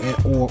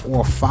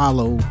or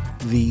follow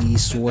the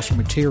source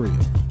material.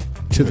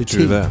 To the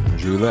True that.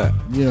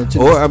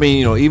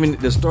 Even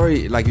the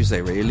story, like you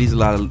say, Ray, it leaves a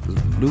lot of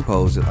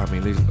loopholes. I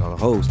mean, leaves a lot of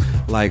holes.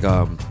 Like,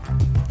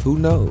 who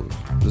knows?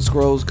 The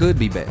Skrulls could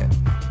be bad.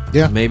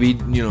 Yeah. Maybe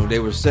they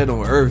were set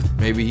on Earth.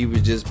 Maybe he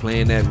was just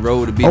playing that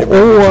role to be the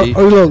refugee.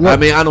 Look, I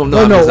mean, I don't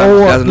know.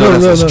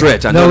 That's a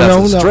stretch. I know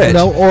that's a stretch.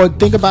 Or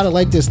think about it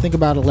like this.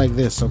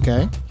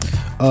 Okay.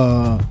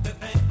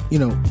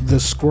 The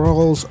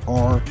Skrulls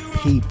are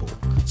people.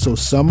 So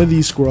some of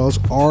these Skrulls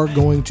are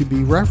going to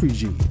be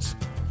refugees.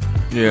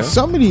 Yeah.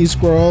 Some of these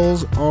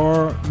Skrulls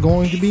are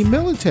going to be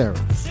military.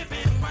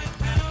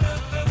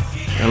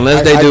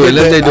 Unless they do it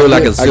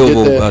like a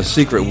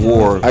secret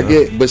war.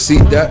 But see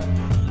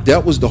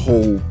that was the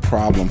whole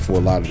problem for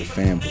a lot of the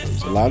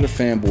fanboys. A lot of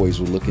the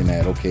fanboys were looking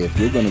at, okay, if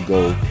you're going to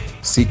go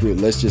secret,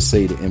 let's just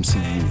say the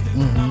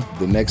MCU,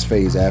 the next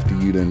phase after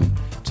you done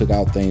took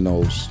out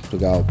Thanos,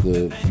 took out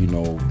the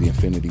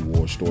Infinity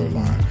War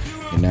storyline,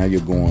 and now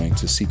you're going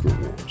to Secret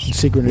Wars,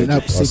 Secret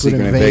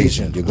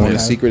Invasion. You're going to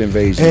Secret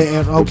Invasion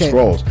and okay. With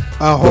Skrulls.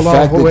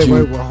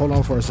 Hold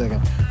on for a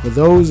second. For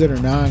those that are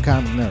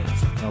non-comic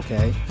nerds,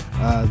 okay,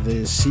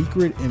 the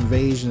Secret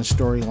Invasion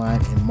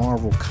storyline in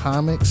Marvel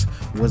Comics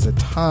was a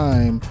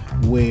time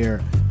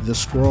where the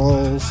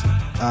Skrulls,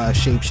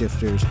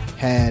 shapeshifters,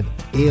 had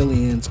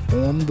aliens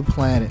on the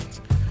planet.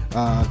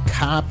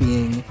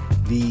 Copying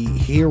the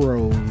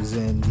heroes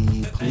and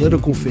the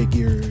political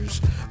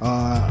figures,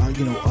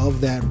 of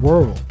that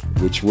world,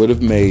 which would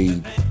have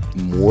made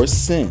more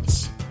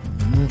sense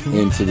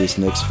into this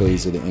next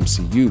phase of the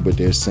MCU. But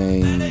they're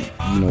saying,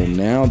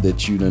 now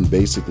that you done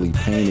basically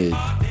painted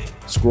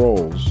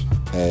Skrulls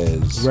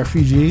as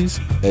refugees,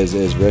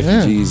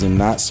 and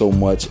not so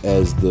much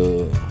as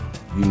the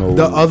you know,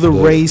 the other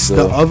race,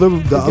 the other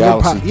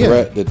galaxy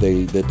threat that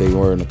they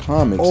were in the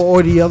comics,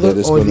 or the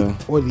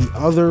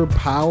other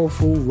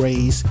powerful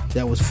race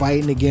that was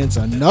fighting against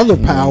another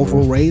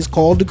powerful race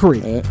called the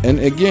Kree. And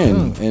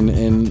again,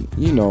 and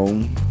you know,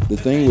 the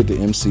thing with the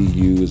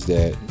MCU is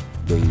that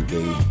they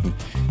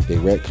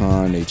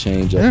retcon, they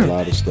change up a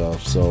lot of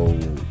stuff, so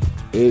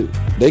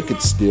they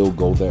could still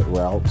go that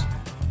route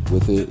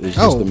with it. It's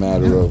just a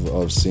matter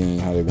of seeing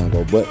how they want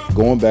to go. But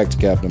going back to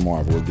Captain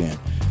Marvel again,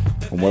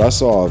 from what I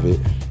saw of it,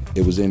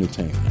 it was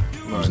entertaining.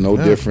 It was no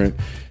different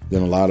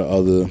than a lot of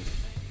other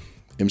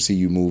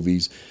MCU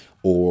movies,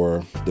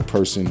 or the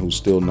person who's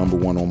still number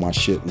one on my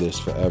shit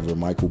list forever,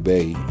 Michael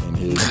Bay and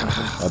his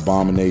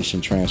Abomination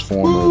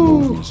Transformer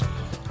movies.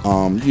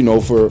 You know,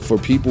 for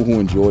people who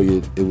enjoy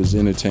it, it was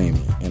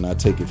entertainment, and I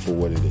take it for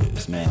what it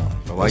is. Now,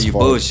 why you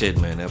bullshit,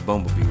 man? That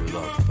Bumblebee was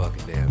off the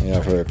fucking damn. Yeah,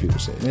 I've heard people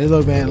say that. Hey,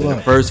 look, man, look.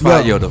 The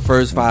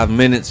first 5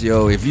 minutes,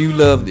 if you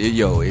love,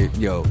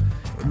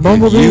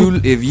 Bumblebee?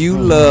 if you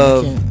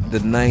love the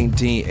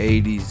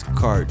 1980s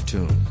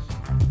cartoon,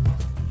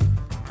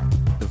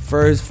 the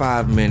first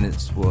 5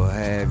 minutes will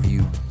have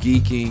you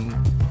geeking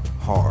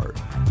hard,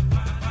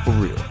 for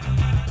real.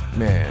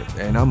 Man,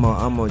 and I'm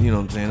you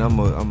know what I'm saying,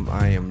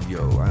 I am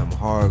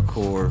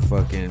hardcore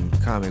fucking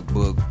comic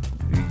book,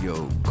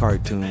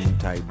 cartoon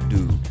type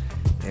dude.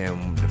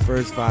 And the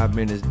first 5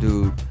 minutes,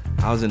 dude,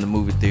 I was in the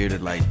movie theater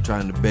like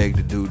trying to beg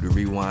the dude to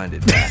rewind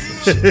it back and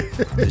shit.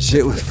 The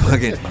shit was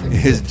fucking,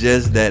 it's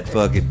just that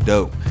fucking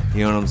dope.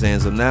 You know what I'm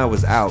saying? So now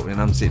it's out and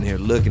I'm sitting here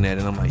looking at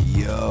it and I'm like,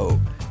 yo,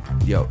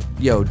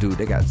 dude,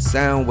 they got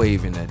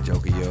Soundwave in that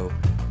Joker, yo.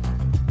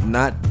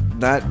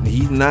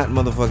 He's not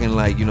motherfucking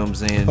like, you know what I'm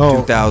saying,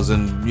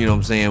 2000, you know what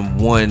I'm saying,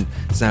 1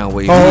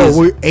 Soundwave.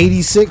 We're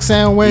 86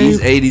 Soundwave?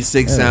 He's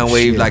 86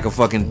 Soundwave, like a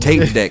fucking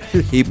tape deck.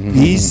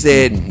 He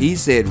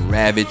said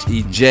ravage,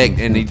 eject,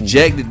 and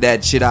ejected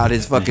that shit out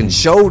his fucking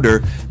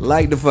shoulder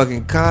like the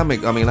fucking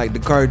comic, like the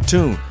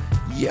cartoon.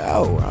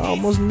 Yo, I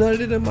almost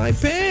nutted in my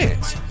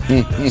pants.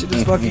 That shit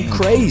is fucking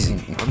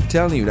crazy. I'm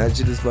telling you, that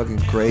shit is fucking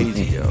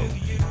crazy, yo.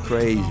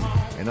 Crazy.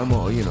 And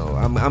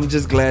I'm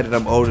just glad that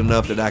I'm old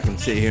enough that I can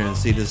sit here and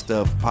see this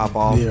stuff pop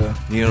off. Yeah.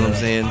 You know what I'm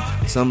saying?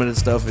 Some of the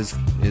stuff is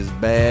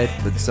bad,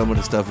 but some of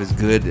the stuff is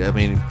good.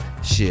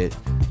 Shit.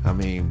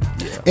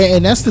 Yeah.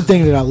 And that's the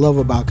thing that I love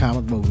about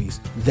comic movies.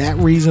 That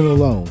reason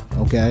alone,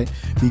 okay?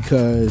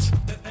 Because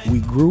we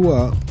grew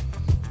up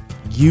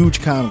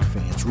huge comic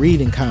fans,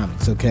 reading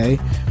comics, okay?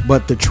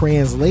 But the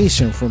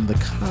translation from the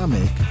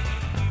comic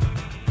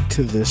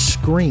to the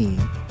screen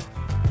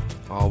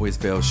always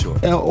fell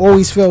short.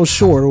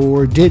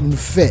 Or didn't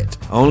fit.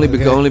 Only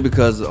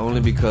because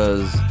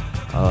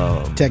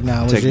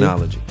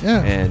technology.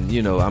 Yeah. And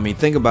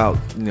think about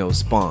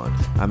Spawn.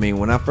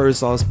 When I first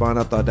saw Spawn,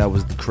 I thought that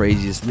was the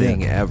craziest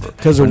thing ever.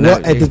 Because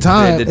at the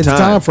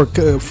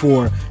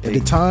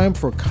time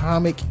for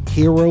comic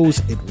heroes,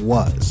 it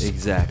was.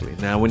 Exactly.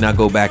 Now when I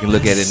go back and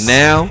look at it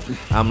now,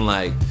 I'm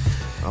like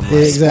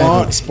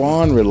exactly.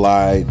 Spawn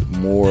relied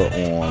more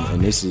on,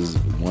 and this is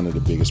one of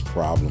the biggest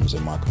problems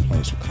in my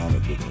complaints with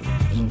comic book movies.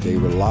 Mm-hmm. They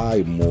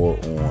relied more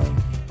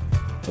on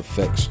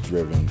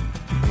effects-driven,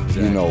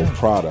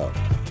 product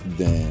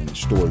than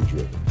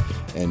story-driven,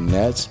 and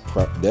that's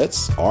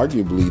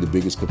arguably the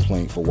biggest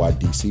complaint for why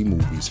DC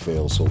movies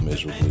fail so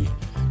miserably,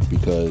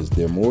 because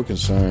they're more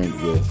concerned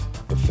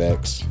with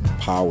effects,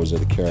 powers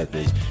of the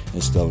characters,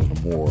 instead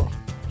of the more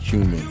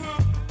human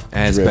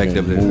aspect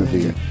of the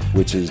movie,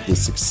 which is the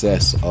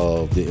success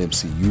of the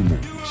MCU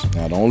movies.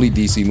 Now, the only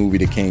DC movie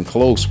that came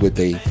close with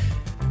a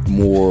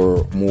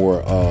more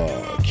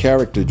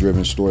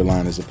character-driven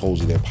storyline as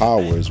opposed to their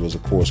powers was,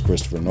 of course,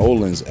 Christopher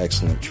Nolan's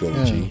excellent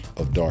trilogy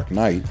of Dark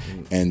Knight,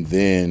 and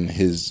then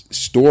his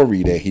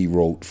story that he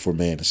wrote for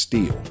Man of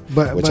Steel,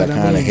 which I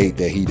kind of hate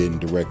that he didn't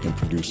direct and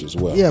produce as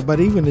well. Yeah, but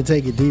even to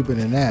take it deeper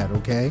than that,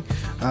 okay,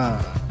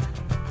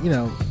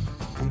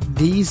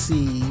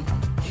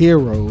 DC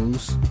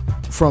heroes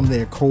from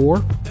their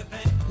core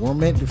weren't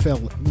meant to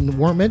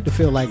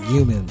feel like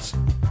humans.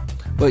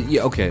 But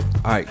yeah, okay,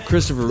 all right.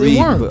 Christopher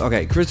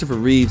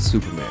Reeve's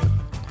Superman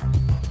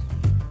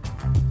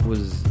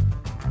was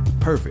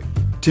perfect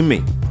to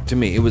me.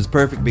 It was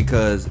perfect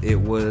because it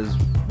was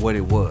what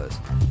it was.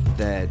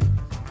 That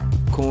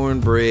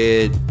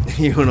cornbread,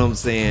 you know what I'm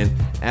saying?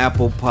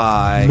 Apple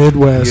pie,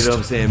 Midwest. You know what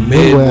I'm saying?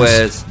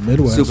 Midwest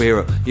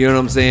superhero. You know what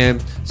I'm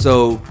saying?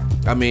 So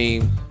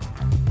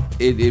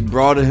it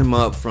brought him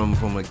up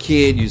from a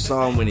kid. You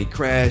saw him when he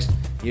crashed.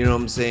 You know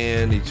what I'm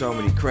saying? You saw him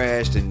when he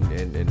crashed, and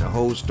the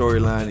whole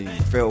storyline, and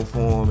you felt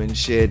for him and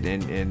shit,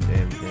 and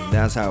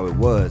that's how it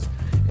was.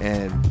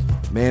 And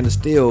Man of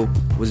Steel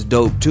was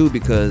dope too,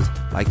 because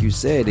like you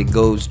said, it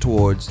goes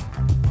towards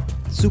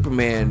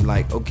Superman.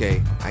 Like,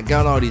 okay, I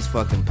got all these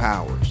fucking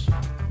powers,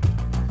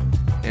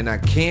 and I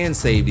can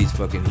save these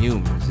fucking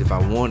humans if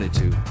I wanted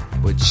to,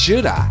 but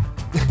should I?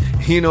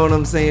 You know what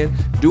I'm saying?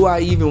 Do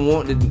I even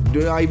want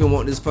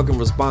this fucking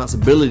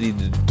responsibility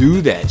to do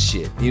that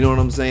shit? You know what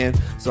I'm saying?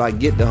 So I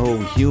get the whole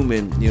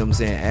human, you know what I'm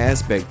saying,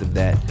 aspect of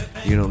that,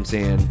 you know what I'm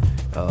saying?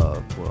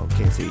 well, I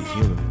can't say he's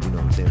human, you know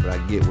what I'm saying, but I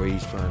get where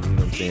he's trying to, you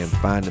know what I'm saying,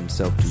 find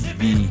himself to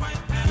be, you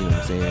know what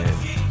I'm saying,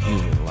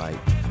 human like.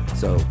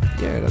 So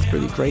yeah, that's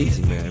pretty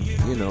crazy, man,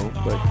 you know.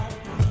 But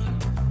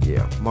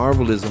yeah,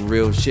 Marvel is some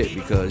real shit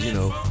because, you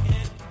know,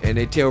 and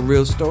they tell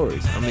real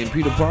stories. I mean,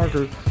 Peter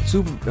Parker,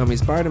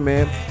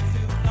 Spider-Man,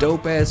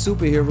 dope ass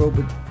superhero,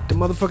 but the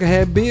motherfucker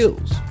had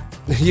bills.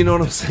 You know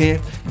what I'm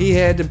saying? He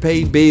had to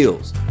pay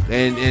bills.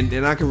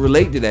 And I can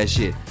relate to that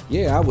shit.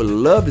 Yeah, I would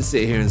love to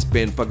sit here and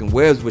spin fucking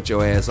webs with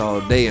your ass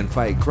all day and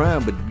fight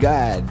crime, but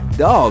god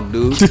dog,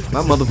 dude, my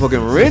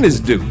motherfucking rent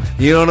is due.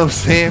 You know what I'm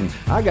saying?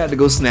 I got to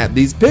go snap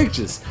these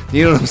pictures.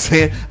 You know what I'm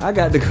saying? I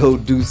got to go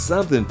do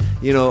something.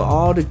 You know,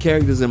 all the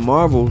characters in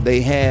Marvel,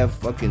 they have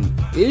fucking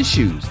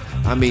issues.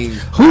 I mean,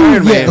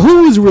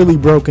 who is really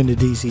broke in the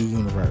DC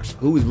universe?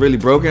 Who is really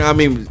broken? I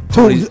mean,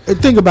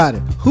 think about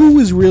it. Who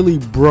is really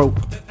broke,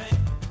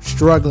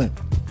 struggling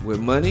with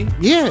money?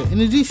 Yeah, in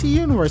the DC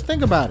universe.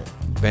 Think about it.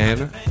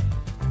 Banner?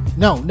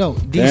 No,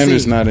 DC.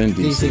 Banner's not in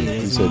DC. He said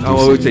DC.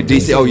 Oh, it's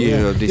DC. Oh,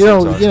 yeah, DC.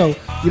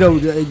 You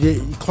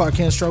know, Clark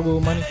Kent struggle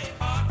with money.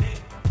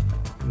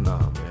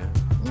 Nah, man.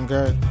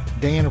 Okay,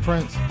 Diana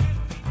Prince.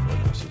 Well,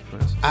 no, she's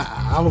Prince.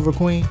 Oliver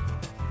Queen.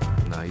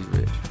 Nah, he's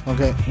rich.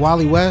 Okay,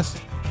 Wally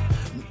West.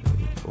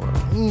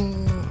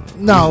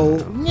 No,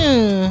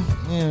 yeah.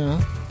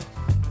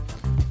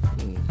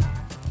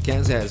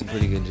 Kansas has some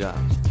pretty good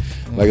jobs.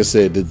 Like I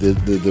said, I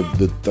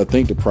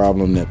think the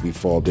problem that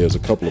there's a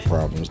couple of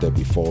problems that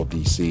befall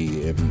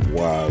DC and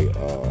why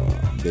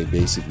they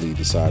basically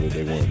decided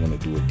they weren't going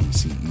to do a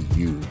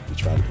DCEU to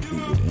try to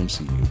compete with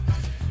MCU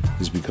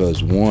is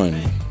because one,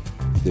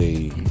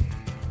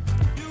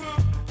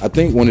 I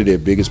think one of their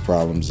biggest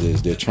problems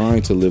is they're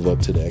trying to live up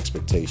to the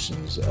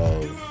expectations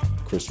of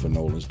Christopher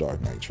Nolan's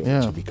Dark Knight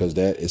trilogy because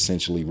that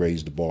essentially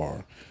raised the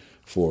bar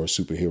for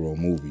superhero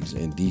movies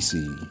and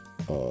DC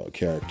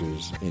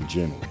characters in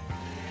general.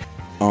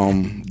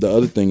 The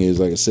other thing is,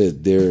 like I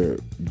said,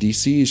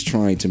 DC is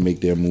trying to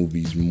make their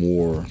movies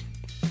more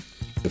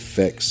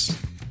effects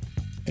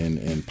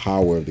and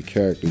power of the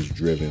characters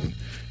driven,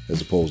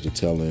 as opposed to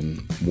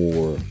telling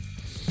more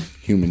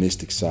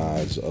humanistic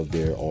sides of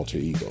their alter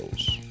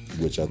egos,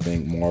 which I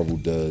think Marvel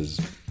does,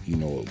 you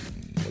know,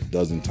 a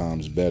dozen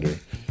times better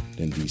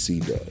than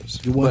DC does.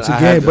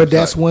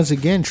 That's once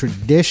again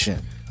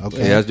tradition.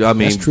 Okay, yeah, I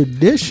mean, that's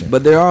tradition.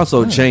 But they're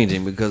also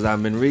changing because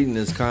I've been reading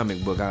this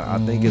comic book. I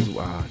think it's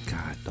God,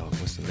 dog,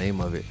 what's the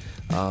name of it?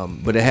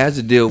 But it has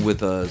to deal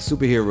with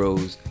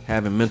superheroes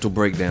having mental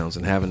breakdowns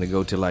and having to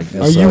go to like.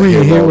 Are you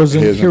reading Heroes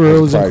in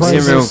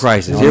Crisis?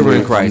 Hero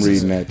in Crisis. I'm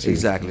reading that too.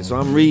 Exactly. So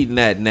I'm reading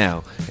that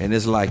now, and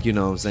it's like, you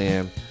know what I'm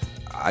saying,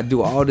 I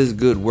do all this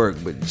good work,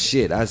 but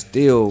shit, I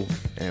still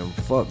am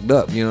fucked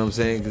up, you know what I'm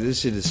saying? Because this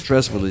shit is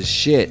stressful as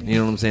shit, you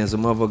know what I'm saying? So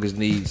motherfuckers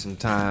need some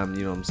time,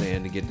 you know what I'm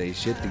saying, to get their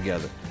shit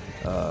together.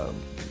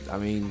 I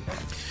mean,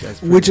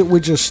 that's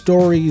which are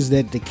stories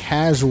that the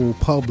casual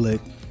public,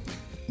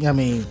 I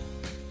mean,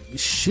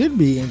 should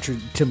be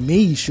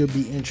introduced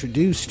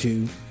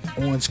to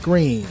on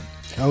screen.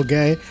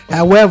 Okay.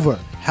 However,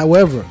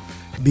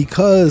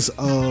 because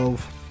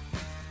of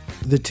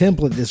the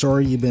template that's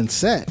already been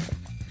set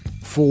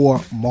for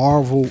for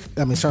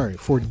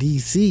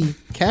DC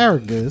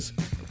characters,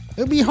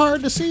 it'd be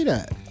hard to see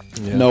that.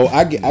 Yeah. No,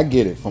 I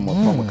get it from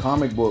a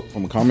comic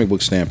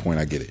book standpoint.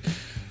 I get it.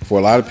 For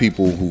a lot of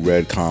people who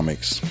read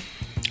comics,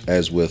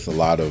 as with a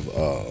lot of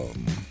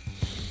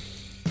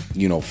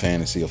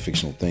fantasy or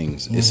fictional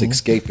things, it's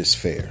escapist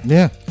fare.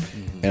 Yeah,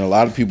 and a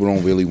lot of people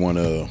don't really want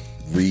to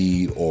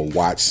read or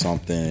watch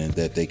something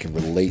that they can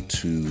relate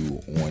to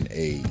on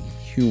a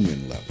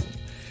human level.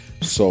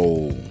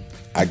 So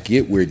I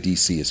get where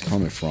DC is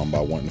coming from by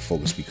wanting to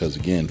focus because,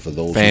 again, for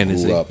those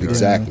fantasy. who grew up,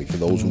 for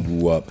those who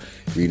grew up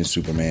reading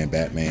Superman,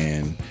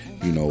 Batman,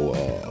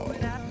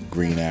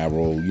 Green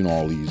Arrow,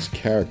 all these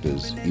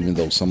characters, even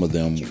though some of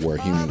them were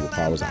human with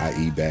powers,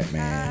 i.e.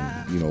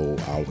 Batman,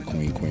 Oliver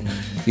Queen,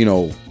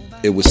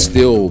 it was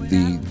still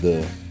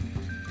the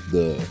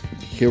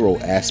hero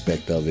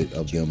aspect of it,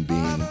 of them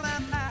being,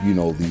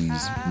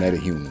 these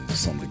metahumans to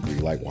some degree,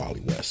 like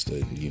Wally West,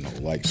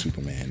 and, like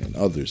Superman and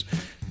others,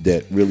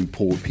 that really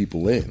pulled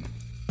people in.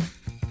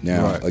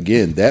 Now,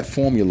 again, that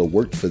formula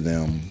worked for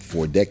them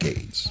for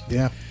decades.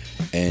 Yeah.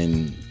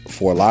 And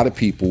for a lot of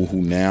people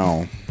who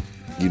now,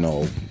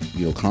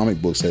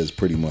 comic books has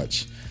pretty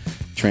much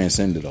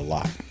transcended a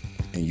lot.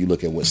 And you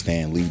look at what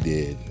Stan Lee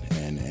did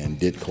and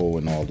Ditko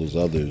and all those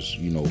others,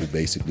 who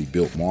basically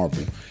built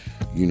Marvel,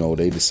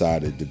 they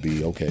decided to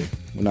be, okay,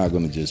 we're not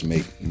going to just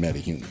make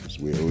metahumans.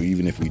 Or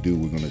even if we do,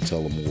 we're going to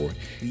tell a more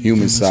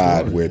human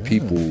side where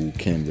people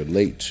can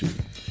relate to.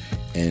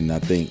 And I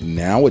think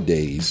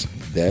nowadays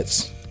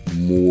that's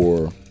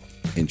more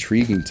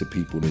intriguing to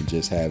people than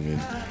just having,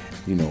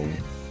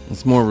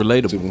 it's more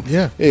relatable.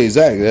 Yeah,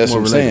 exactly. That's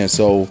what I'm saying.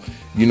 So,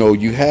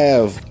 you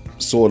have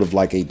sort of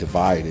like a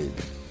divided,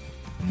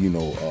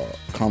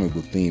 comic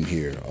book theme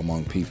here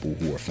among people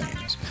who are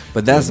fans.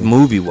 But that's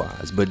movie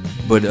wise. But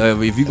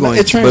if you go,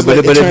 it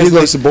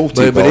translates to both.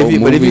 But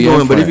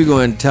if you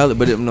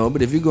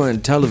go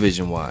in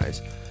television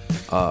wise,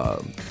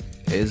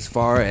 As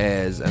far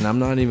as, and I'm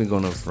not even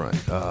gonna front,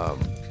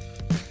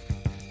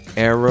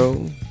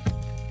 Arrow,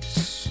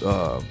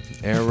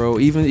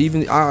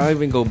 even I'll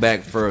even go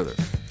back further.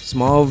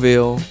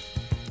 Smallville,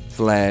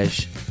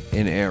 Flash,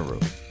 and Arrow,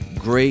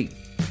 great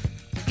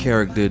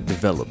character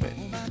development.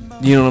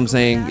 You know what I'm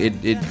saying?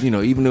 It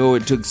even though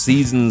it took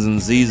seasons and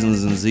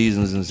seasons and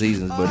seasons and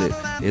seasons, but it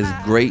is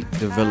great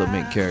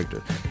development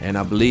character, and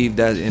I believe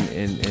that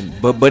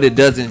but it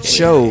doesn't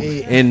show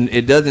in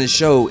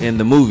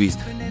the movies,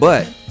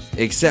 but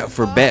except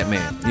for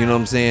Batman, you know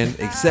what I'm saying?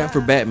 Except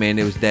for Batman,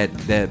 it was that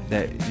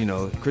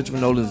Christopher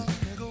Nolan's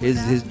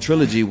his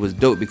trilogy was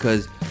dope,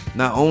 because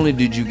not only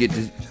did you get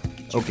to,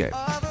 okay,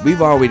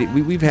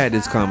 we've had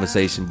this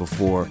conversation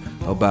before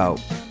about,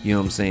 you know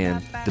what I'm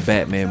saying, the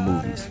Batman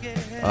movies.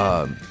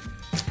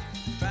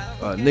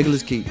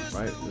 Nicholas Keaton,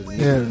 right?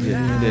 Yeah,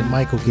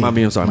 Michael Keaton.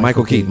 I'm sorry,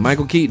 Michael Keaton.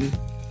 Michael Keaton,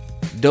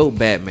 dope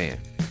Batman,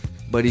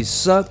 but he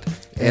sucked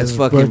as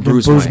fucking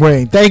Bruce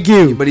Wayne. Thank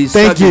you. But he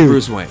sucked as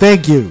Bruce Wayne.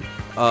 Thank you.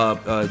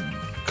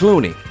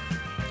 Clooney,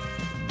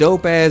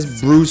 dope ass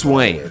Bruce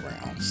Wayne.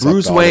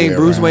 Bruce Wayne,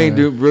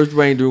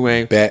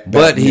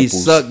 but he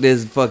sucked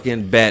as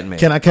fucking Batman.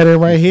 Can I cut it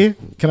right here?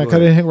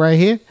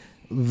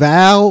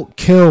 Val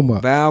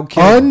Kilmer.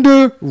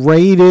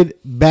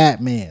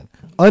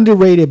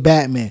 Underrated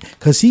Batman,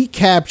 because he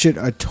captured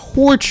a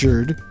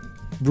tortured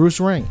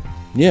Bruce Wayne.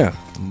 Yeah,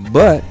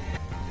 but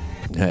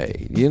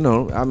hey,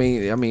 I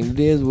mean, it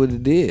is what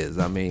it is.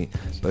 I mean,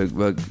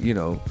 but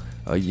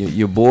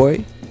your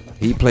boy,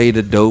 he played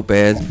a dope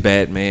ass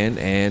Batman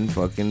and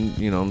fucking,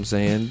 you know what I'm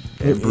saying,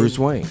 Bruce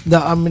Wayne.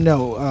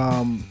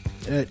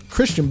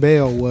 Christian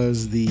Bale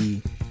was the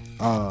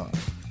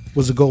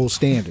gold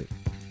standard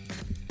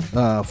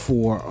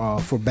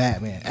for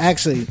Batman.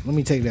 Actually, let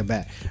me take that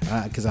back,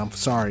 because I'm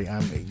sorry,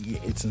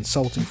 it's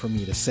insulting for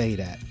me to say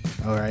that.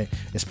 All right,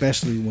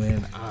 especially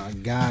when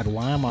God,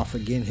 why am I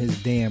forgetting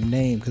his damn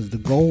name? Because the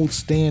gold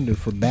standard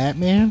for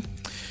Batman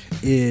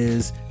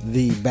is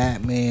the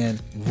Batman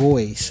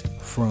voice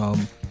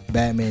from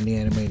Batman the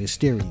Animated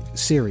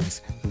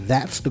Series.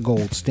 That's the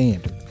gold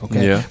standard.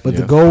 Okay, yeah, but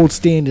the gold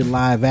standard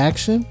live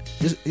action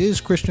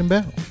is Christian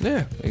Bale.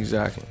 Yeah,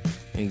 exactly.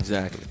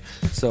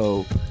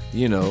 So,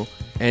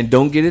 and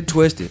don't get it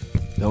twisted.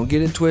 Ben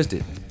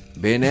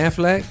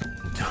Affleck,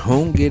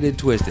 don't get it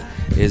twisted.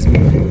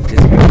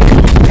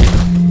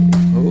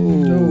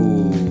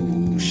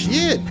 Oh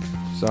shit!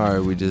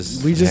 Sorry, we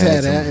just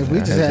had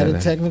a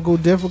technical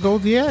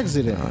difficulty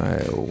accident. All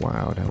right,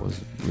 wow, that was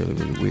really,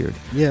 really weird.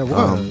 Yeah, it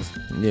was.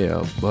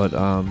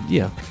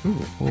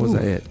 What was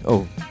I at?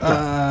 Oh,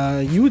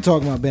 you were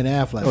talking about Ben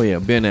Affleck. Oh yeah,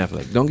 Ben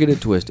Affleck. Don't get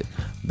it twisted.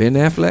 Ben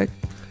Affleck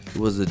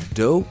was a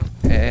dope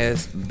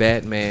ass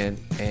Batman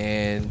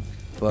and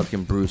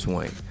fucking Bruce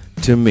Wayne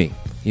to me.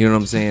 You know what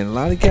I'm saying? A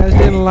lot of guys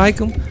didn't like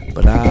him,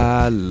 but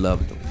I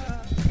loved him.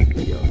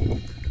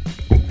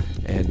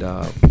 And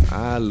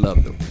I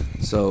loved him.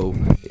 So,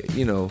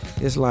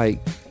 it's like,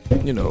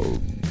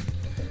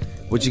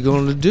 what you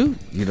gonna do?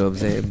 You know what I'm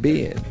saying?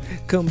 Ben,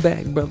 come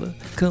back, brother.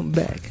 Come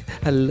back.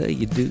 I love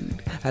you,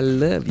 dude. I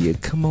love you.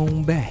 Come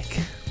on back.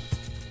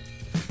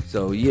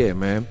 So, yeah,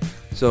 man.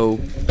 So,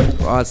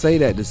 I say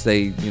that to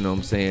say, you know what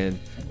I'm saying,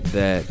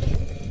 that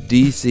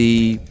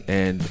DC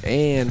and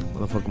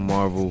motherfucking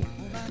Marvel,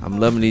 I'm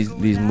loving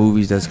these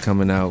movies that's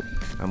coming out.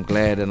 I'm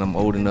glad that I'm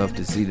old enough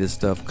to see this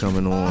stuff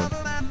coming on.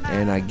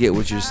 And I get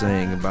what you're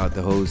saying about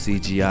the whole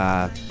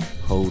CGI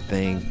whole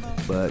thing.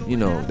 But,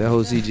 that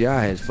whole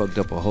CGI has fucked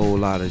up a whole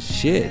lot of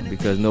shit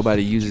because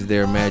nobody uses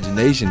their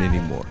imagination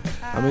anymore.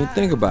 I mean,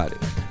 think about it.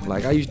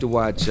 Like, I used to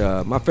watch, one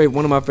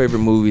of my favorite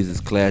movies is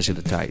Clash of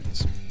the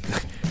Titans.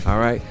 All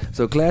right?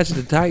 So Clash of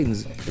the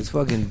Titans is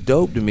fucking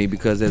dope to me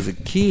because as a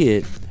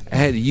kid, I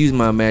had to use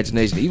my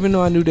imagination. Even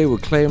though I knew they were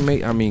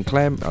claymation,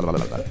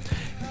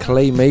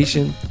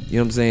 you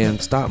know what I'm saying,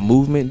 stop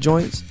movement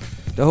joints,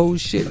 the whole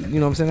shit, you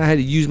know what I'm saying, I had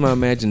to use my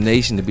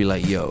imagination to be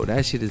like, yo,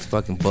 that shit is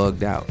fucking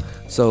bugged out.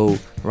 So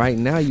right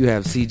now you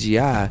have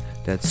CGI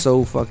that's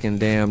so fucking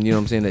damn, you know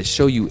what I'm saying, that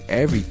show you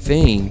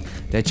everything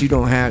that you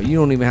don't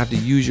even have to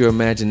use your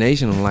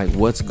imagination on like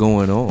what's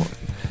going on.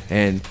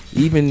 And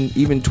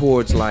even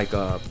towards like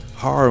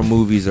horror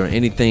movies or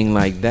anything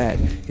like that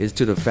is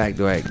to the fact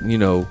that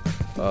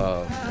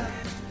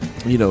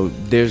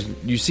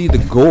you see the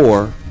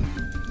gore.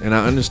 And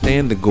I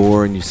understand the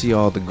gore, and you see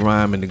all the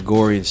grime and the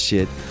gory and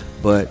shit,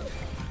 but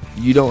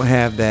you don't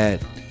have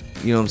that,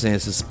 you know what I'm saying,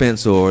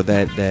 suspense or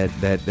that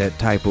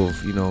type of,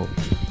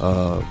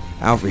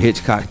 Alfred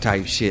Hitchcock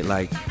type shit,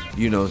 like,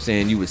 you know what I'm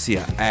saying, you would see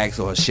an axe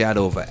or a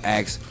shadow of an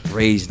axe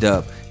raised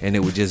up, and it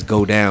would just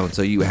go down,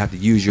 so you would have to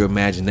use your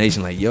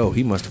imagination, like, yo,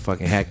 he must have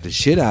fucking hacked the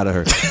shit out of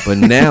her. But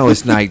now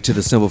it's like to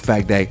the simple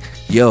fact that,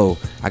 yo,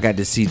 I got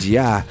the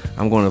CGI,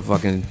 I'm gonna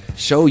fucking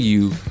show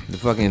you the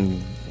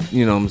fucking,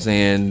 you know what I'm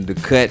saying, the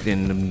cut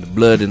and the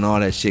blood and all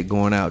that shit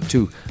going out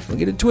too. Don't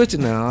get it twisted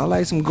now. I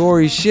like some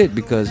gory shit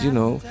because,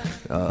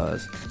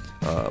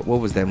 what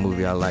was that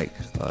movie I like?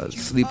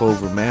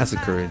 Sleepover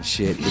Massacre and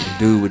shit. With the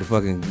dude with the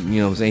fucking, you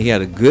know what I'm saying? He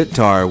had a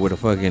guitar with a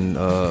fucking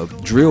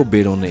drill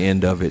bit on the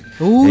end of it.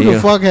 Who And, the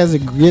fuck has a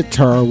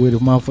guitar with a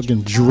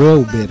motherfucking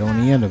drill bit on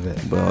the end of it?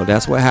 Well,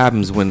 that's what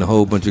happens when a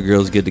whole bunch of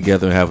girls get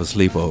together and have a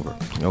sleepover,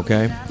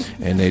 okay?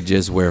 And they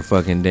just wear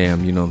fucking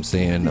damn, you know what I'm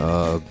saying,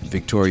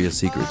 Victoria's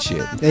Secret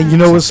shit. And you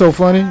know what's so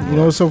funny? You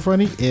know what's so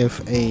funny?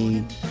 If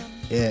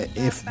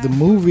the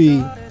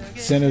movie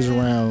centers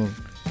around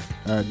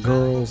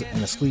girls and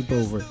a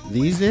sleepover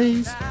these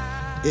days,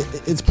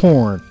 it's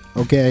porn.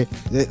 Okay,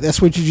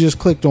 that's what you just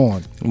clicked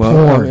on.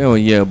 Well, porn. oh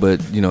yeah,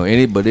 but you know,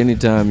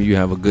 anytime you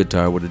have a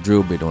guitar with a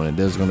drill bit on it,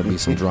 there's gonna be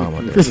some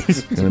drama there.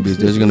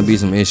 There's gonna be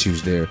some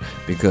issues there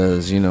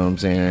because you know what I'm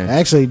saying.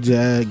 Actually,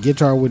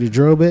 guitar with a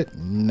drill bit.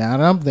 Now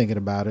that I'm thinking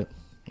about it,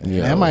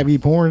 Yeah. that might be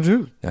porn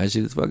too. That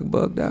shit is fucking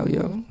bugged out,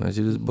 yo. That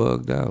shit is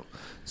bugged out.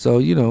 So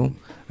you know,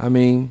 I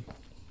mean,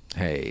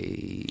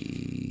 hey,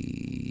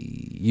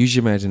 use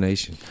your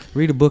imagination.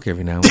 Read a book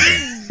every now and then.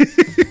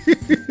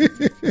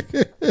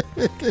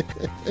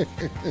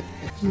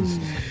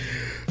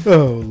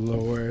 Oh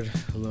Lord.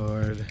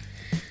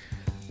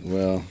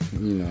 Well,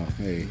 you know,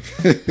 hey.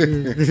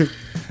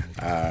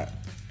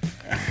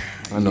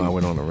 I know I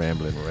went on a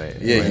rambling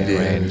rant. Yeah, you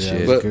did. And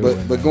shit.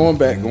 But going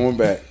back.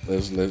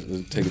 Let's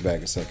take it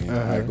back a second. All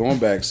right, going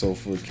back. So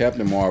for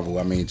Captain Marvel,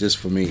 I mean, just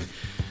for me,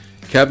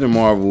 Captain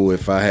Marvel,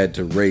 if I had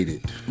to rate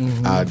it,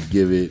 I'd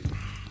give it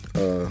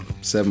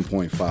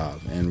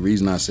 7.5. And the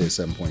reason I say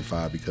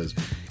 7.5 because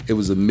it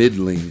was a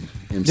middling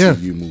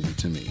MCU movie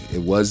to me.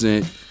 It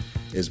wasn't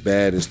as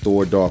bad as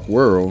Thor: Dark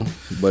World,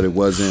 but it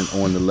wasn't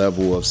on the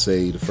level of,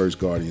 say, the first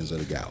Guardians of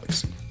the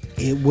Galaxy.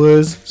 It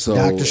was So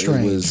Doctor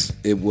Strange.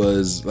 It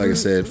was like I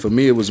said, for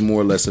me it was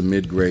more or less a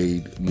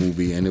mid-grade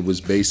movie, and it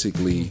was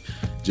basically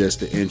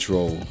just the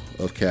intro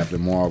of Captain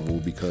Marvel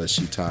because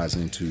she ties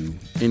into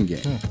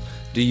Endgame.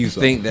 Do you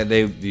think that do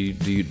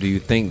you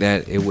think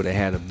that it would have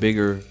had a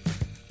bigger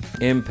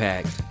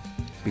impact?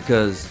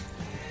 Because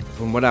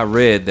from what I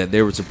read, that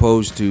they were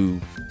supposed to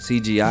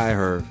CGI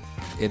her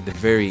at the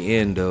very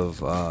end of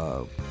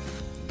the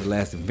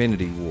last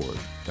Infinity War.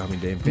 I mean,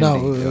 the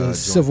Infinity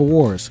Civil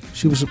Wars.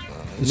 She was.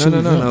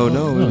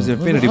 No. It was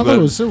Infinity. I thought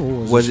it was Civil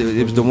Wars.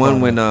 It was the one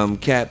when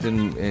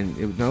Captain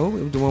it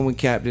was the one when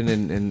Captain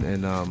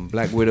and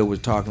Black Widow was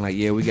talking like,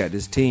 yeah, we got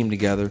this team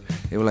together.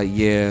 They were like,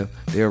 yeah,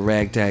 they're a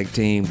ragtag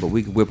team, but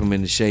we could whip them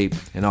into shape.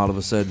 And all of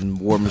a sudden,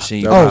 War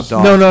Machine popped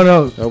off.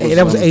 No.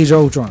 That was Age of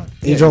Ultron.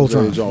 Age of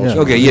Ultron. Yeah.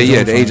 Okay,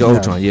 the Age of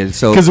Ultron. Yeah,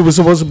 so because it was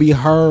supposed to be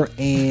her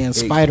and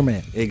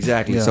Spider-Man.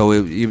 Exactly. Yeah.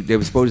 So they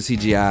were supposed to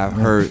CGI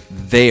her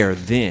there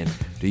then.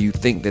 Do you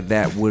think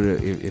that would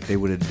have, if they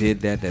would have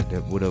did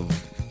that would have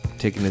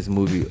taken this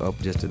movie up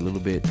just a little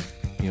bit,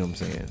 you know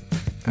what I'm saying,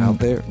 out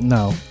there?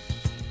 No.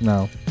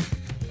 But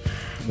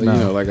you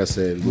know, like I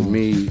said, with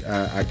me,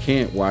 I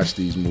can't watch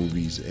these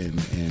movies and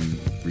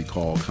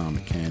recall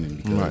comic canon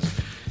because,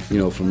 you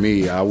know, for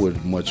me, I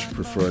would much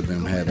prefer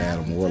them have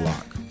Adam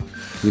Warlock.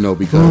 You know,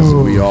 because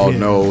we all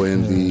know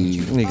in the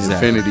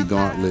Infinity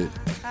Gauntlet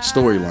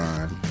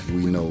storyline,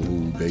 we know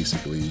who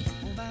basically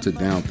took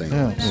down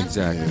Thanos.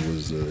 Exactly. It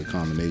was a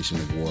combination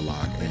of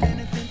Warlock and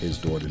his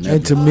daughter Nebula.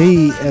 And to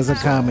me, as a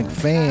comic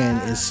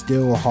fan, it's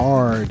still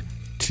hard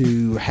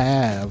to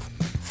have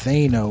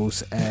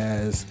Thanos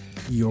as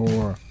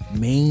your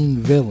main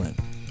villain,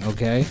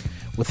 okay?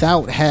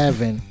 Without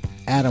having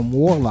Adam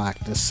Warlock,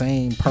 the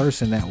same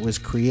person that was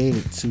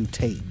created to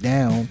take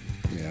down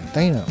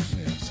Thanos.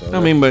 Yeah, so I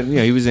mean, but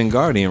yeah, he was in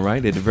Guardian,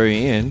 right? At the very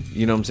end,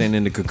 you know what I'm saying,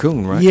 in the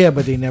cocoon, right? Yeah,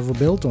 but they never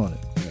built on it.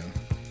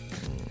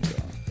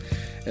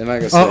 And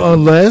like I said,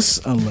 unless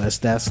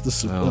that's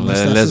the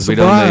Unless we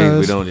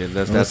surprise. don't.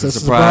 That's a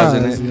surprise,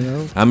 isn't it? You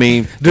know? I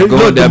mean, The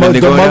going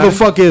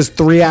motherfucker is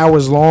 3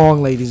 hours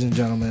long, ladies and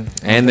gentlemen.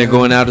 and they're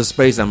going out of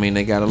space. I mean,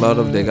 they got a lot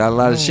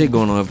of shit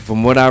going on.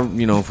 From what I,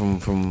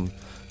 from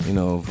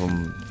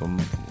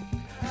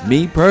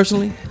me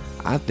personally,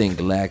 I think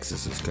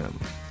Galactus is coming.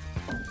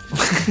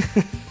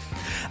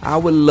 I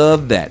would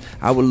love that.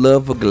 I would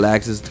love for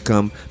Galactus to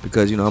come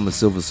because, you know, I'm a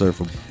Silver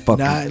Surfer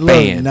fucking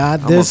fan. Not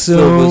I'm this a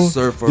soon.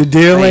 Silver Surfer The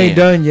deal fan. ain't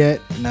done yet.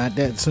 Not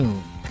that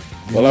soon.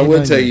 well, I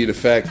would tell you the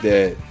fact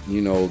that,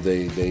 you know,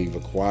 they've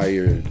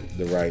acquired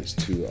the rights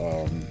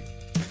to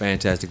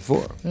Fantastic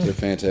Four. the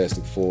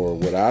Fantastic Four.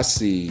 What I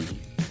see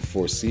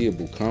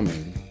foreseeable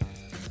coming,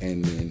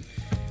 and then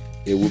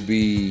it would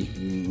be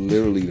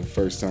literally the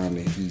first time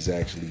that he's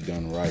actually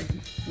done right,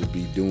 would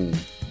be Doom.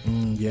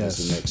 Yes.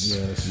 As the next,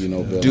 Yes. you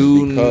know, villain.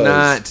 Do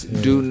Because-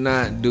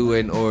 not do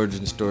an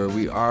origin story.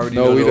 We already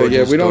No, know we the don't. origin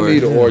Yeah, we don't story.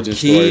 need an origin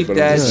story. Keep but I'm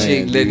that just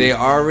saying, shit. dude. They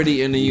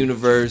already in the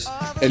universe.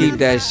 And Keep the-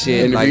 that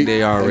shit and the like re-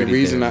 they already.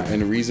 And the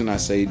there. reason I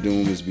say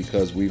Doom is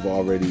because they've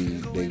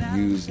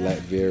used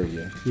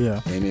Latveria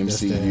in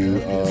MCU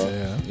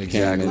Exactly.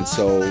 canon,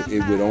 so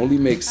it would only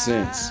make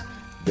sense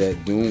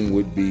that Doom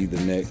would be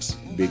the next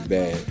big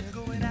bad.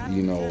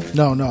 You know.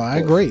 No, I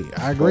agree.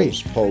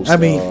 Post I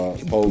mean,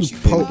 post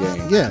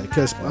Endgame. Yeah,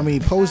 because I mean,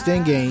 post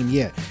Endgame.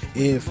 Yeah,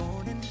 if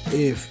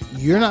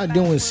you're not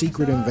doing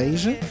Secret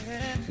Invasion,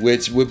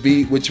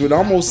 which would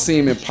almost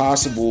seem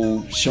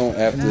impossible shown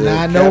after.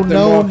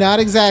 Not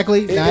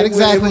exactly. Not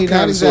exactly.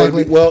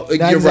 Well,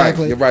 you're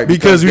right.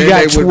 Because you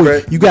got a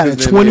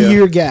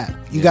 20-year gap.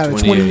 You got a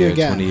 20-year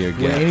gap. 20-year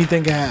where gap.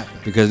 anything can happen.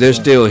 Because they're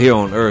still here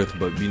on Earth,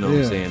 but you know what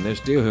I'm saying? They're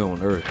still here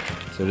on Earth.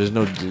 So there's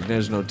no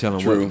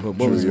telling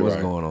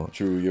what's going on.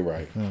 True, you're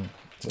right.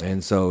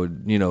 And so,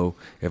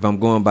 if I'm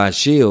going by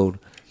S.H.I.E.L.D.,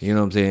 you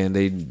know what I'm saying?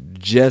 They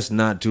just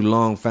not too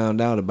long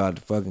found out about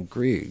the fucking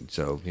Krieg.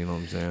 So, you know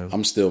what I'm saying?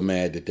 I'm still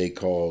mad that they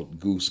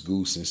called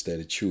Goose instead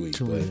of Chewie,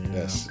 but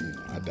that's,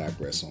 I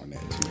digress on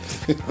that too.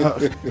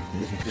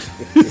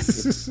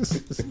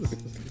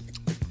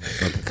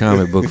 Fucking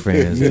comic book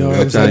fans. You know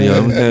what I'm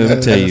I'm going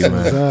to tell you,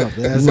 man.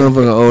 These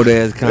motherfucking old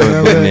ass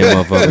comic book name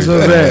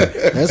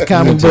motherfuckers. That's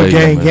comic book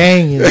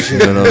gang and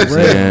shit. You know what I'm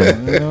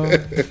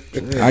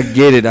saying? I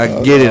get it.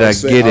 I get it. I'm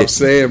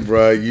saying,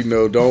 bro,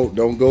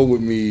 don't go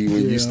with me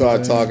when you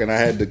start talking. I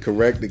had to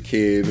correct the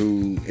kid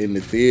who in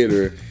the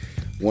theater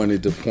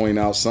wanted to point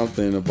out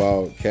something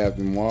about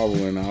Captain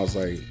Marvel, and I was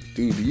like,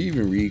 dude, do you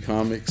even read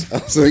comics? I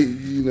was like,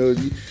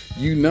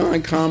 you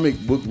non-comic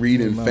book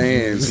reading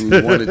fans who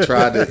want to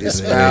try to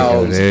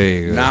espouse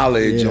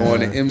knowledge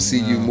on an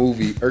MCU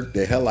movie irk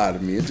the hell out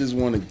of me. I just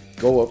want to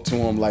go up to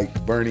him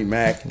like Bernie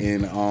Mac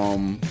in Head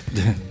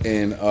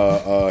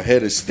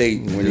of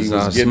State when he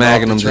was getting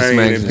off the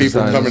train and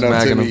people coming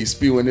up to me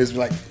spewing this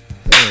like.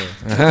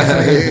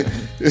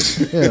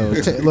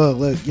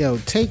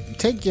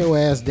 Take your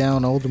ass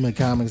down to Ultimate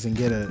Comics and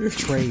get a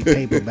trade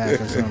paperback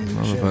or something.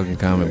 Motherfucking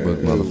comic book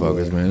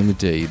motherfuckers, man. Let me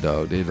tell you,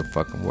 dog, they're the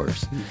fucking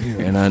worst.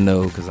 And I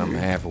know because I'm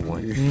half of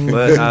one.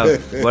 But I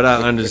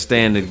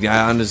understand it.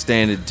 I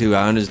understand it too.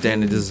 I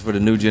understand that this is for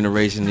the new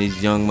generation,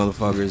 these young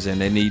motherfuckers,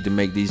 and they need to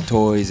make these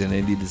toys and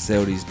they need to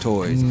sell these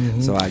toys.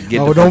 So I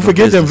get. Oh, don't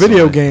forget them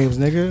video games,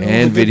 nigga.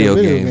 And video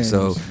games.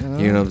 So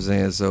you know what I'm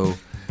saying. So,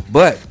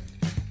 but.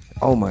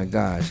 Oh my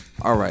gosh.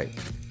 All right.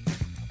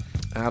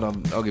 If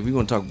we're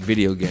going to talk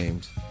video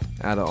games,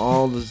 out of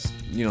all this,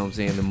 you know what I'm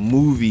saying, the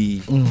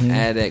movie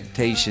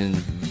adaptation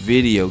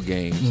video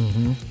games,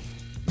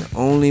 the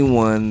only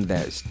one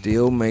that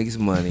still makes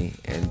money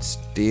and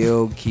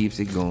still keeps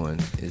it going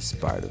is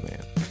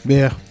Spider-Man.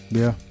 Yeah.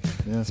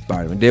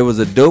 Spider-Man. There was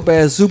a dope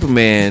ass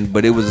Superman,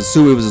 but it was a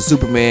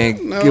Superman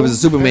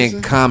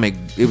comic.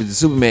 It was a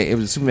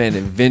Superman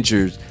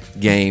Adventures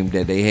game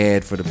that they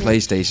had for the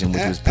PlayStation,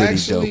 which was pretty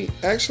dope.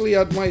 Actually,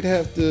 I might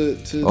have to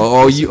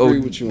disagree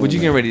with you. What you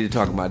getting ready to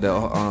talk about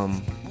though?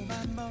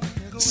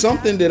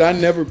 Something that I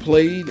never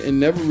played and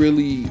never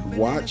really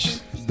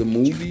watched the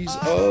movies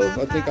of.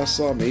 I think I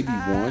saw maybe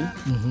one.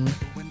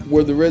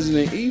 Were the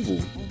Resident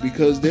Evil,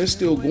 because they're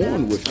still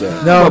going with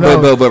that.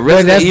 But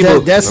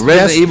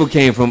Resident Evil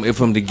came from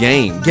the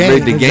game.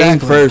 The game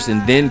first,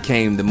 and then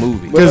came the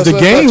movie. Because the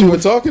game you were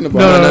talking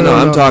about. No.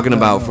 I'm talking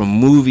about from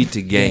movie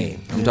to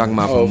game. I'm talking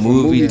about from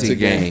movie to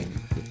game.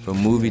 From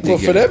movie to game.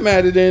 Well, for that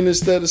matter, then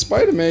instead of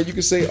Spider-Man, you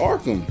could say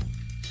Arkham.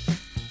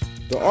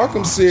 The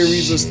Arkham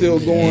series are still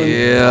going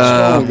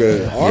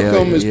stronger.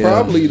 Arkham is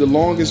probably the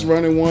longest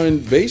running one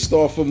based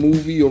off a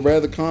movie, or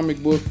rather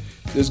comic book,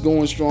 that's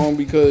going strong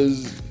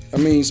because. I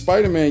mean,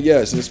 Spider-Man,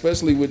 yes, and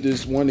especially with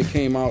this one that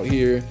came out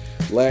here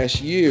last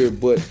year,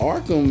 but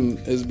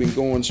Arkham has been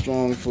going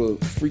strong for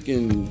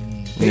freaking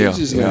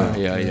ages now.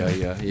 Yeah. I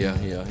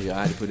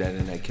had to put that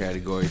in that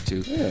category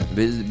too. Yeah.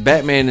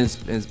 Batman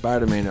and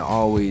Spider-Man are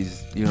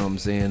always, you know what I'm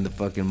saying, the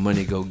fucking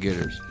money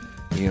go-getters.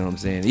 You know what I'm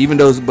saying? Even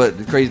those, but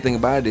the crazy thing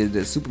about it is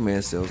that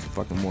Superman sells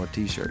fucking more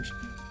T-shirts.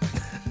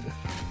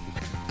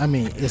 I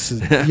mean, it's a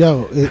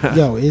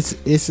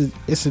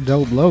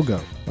dope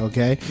logo.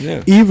 Okay.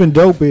 Yeah. Even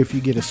doper if you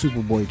get a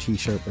Superboy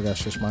T-shirt, but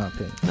that's just my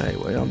opinion. Hey,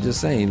 well, I'm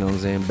just saying, you know what I'm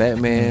saying?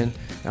 Batman.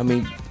 I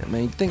mean,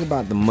 think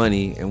about the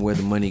money and where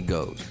the money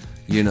goes.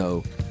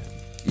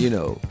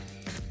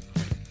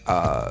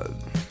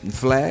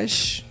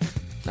 Flash.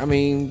 I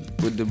mean,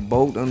 with the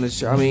bolt on the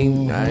shirt. I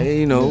mean,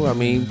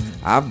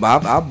 I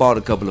bought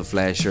a couple of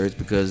Flash shirts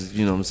because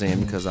you know what I'm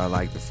saying, because I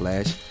like the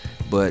Flash.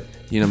 But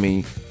you know what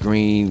I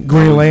mean,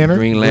 Green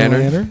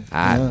Lantern.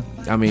 I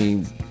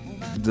mean.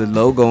 The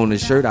logo on the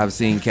shirt, I've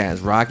seen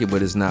cats rock it,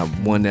 but it's not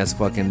one that's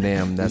fucking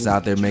that's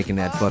out there making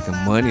that fucking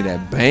money,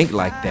 that bank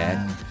like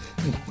that.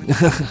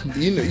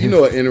 You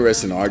know an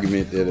interesting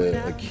argument that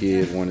a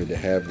kid wanted to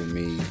have with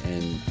me,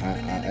 and I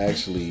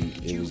actually,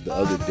 it was the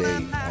other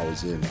day I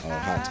was in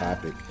Hot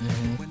Topic,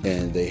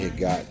 and they had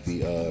got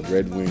the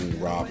Red Wing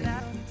Robin,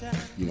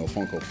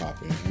 Funko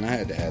Pop in, and I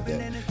had to have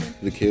that.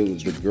 The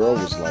girl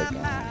was like,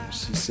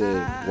 she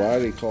said, why are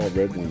they called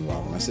Red Wing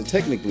Robin? I said,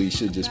 technically it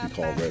should just be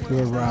called Red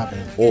Wing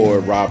Robin. Or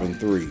Robin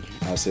 3.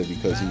 I said,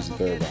 because he's the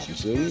third Robin. She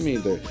said, what do you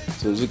mean third?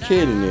 So there's a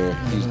kid in there,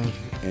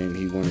 and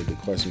he wanted the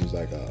question, was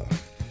like,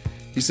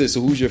 he said,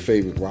 so who's your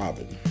favorite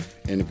Robin?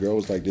 And the girl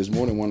was like, there's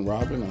more than one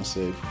Robin? I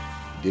said,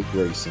 Dick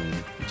Grayson,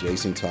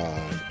 Jason Todd,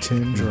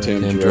 Tim Drake.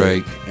 Tim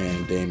Drake.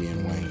 and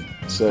Damian Wayne.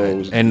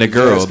 So And the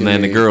girl,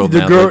 man, the girl. The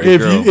now, girl, the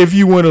girl. if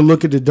you want to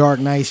look at the Dark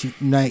Knight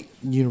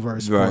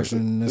universe Right.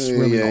 portion, it's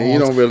really you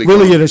don't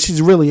really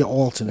she's really an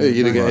alternate.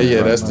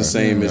 That's the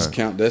same as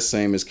count. That's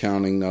same as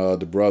counting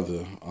the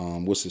brother.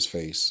 What's his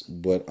face?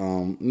 But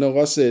no,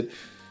 I said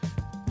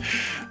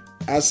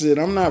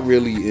I'm not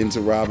really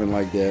into Robin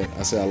like that.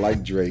 I said I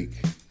like Drake.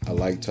 I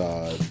like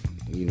Todd.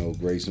 You know,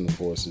 Grayson, of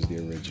course, is the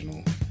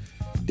original.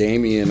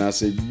 Damian, I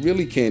said,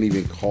 really can't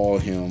even call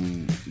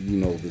him, you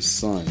know, the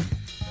son,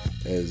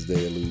 as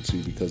they allude to,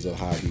 because of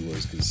how he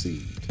was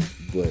conceived.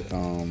 But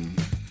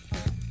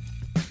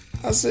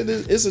I said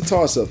it's a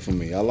toss up for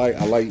me. I like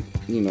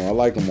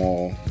them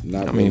all.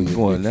 I mean,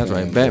 boy, that's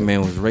right.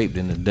 Batman was raped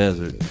in the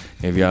desert.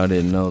 If y'all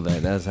didn't know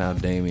that, that's how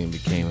Damian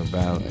became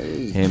about.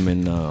 Him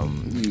and Talia.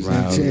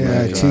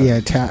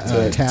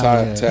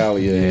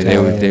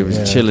 Yeah, they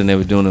was chilling. They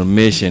were doing a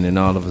mission, and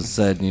all of a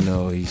sudden, you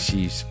know,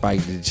 she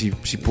spiked it. She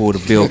pulled a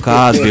Bill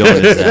Cosby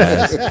on his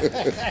ass.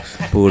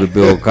 Pulled a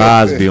Bill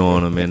Cosby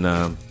on him,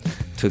 and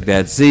took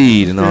that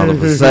seed, and all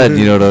of a sudden,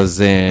 you know what I'm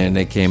saying,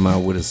 they came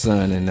out with a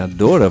son and a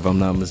daughter, if I'm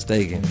not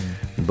mistaken.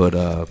 But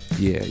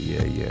yeah.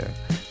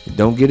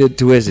 Don't get it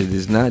twisted.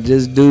 It's not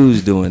just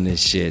dudes doing this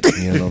shit.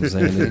 You know what I'm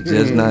saying? It's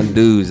just not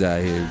dudes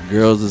out here.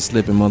 Girls are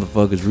slipping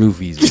motherfuckers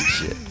roofies and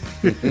shit.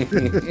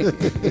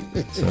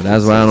 So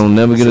that's why I don't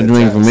never get a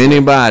drink from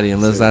anybody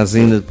unless I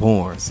seen this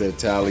porn. Said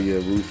Talia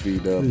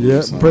roofied up.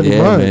 Yeah, pretty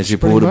much. Man, she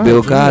pulled a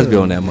Bill Cosby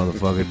on that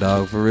motherfucker,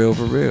 dog, for real.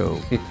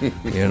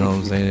 You know what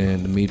I'm saying?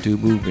 And the Me Too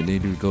movement, they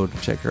do go to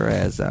check her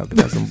ass out.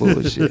 That's some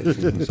bullshit.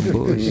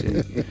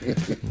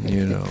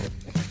 You know.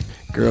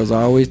 Girls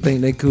always think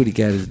they cootie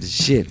cat is the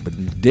shit, but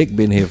dick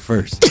been here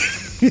first.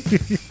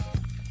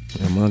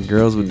 And my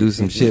girls would do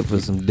some shit for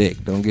some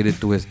dick. Don't get it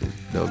twisted.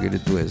 I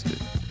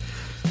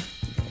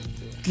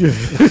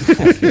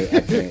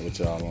can't with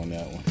y'all on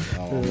that one.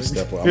 I'm gonna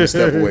step away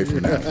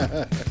from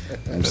that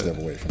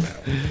one.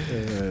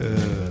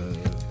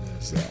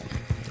 So.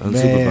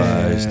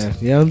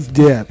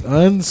 Unsupervised.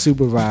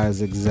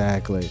 Unsupervised,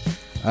 exactly.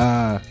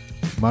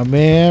 My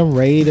man,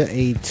 Raider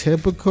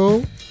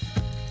Atypical.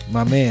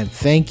 My man,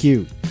 thank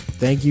you.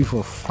 Thank you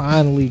for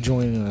finally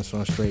joining us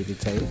on Straight to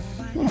Tape.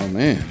 Oh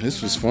man,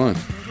 this was fun.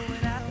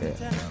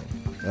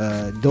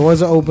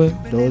 Doors are open.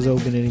 Doors are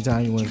open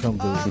anytime you want to come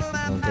through.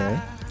 Okay.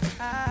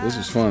 This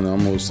was fun.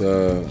 Almost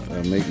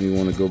make me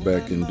want to go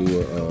back and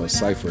do a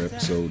Cypher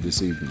episode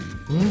this evening.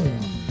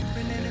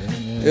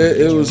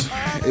 It was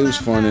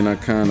fun, and I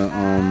kind of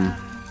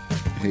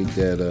hate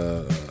that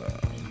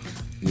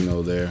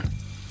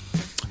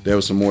there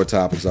were some more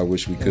topics I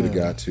wish we could have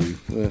got to.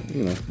 But,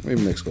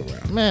 maybe next go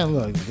round. Man,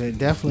 look, they're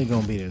definitely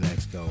gonna be the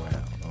next go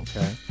round.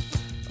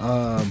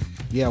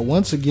 Okay.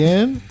 Once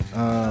again,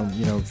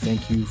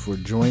 thank you for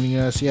joining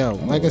us.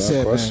 Like I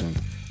said, question.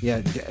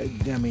 Man.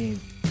 I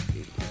mean,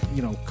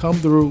 come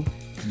through.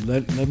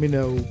 Let me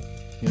know.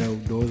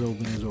 Doors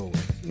open as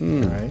always.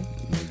 All right.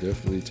 I'll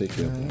definitely take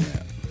you up on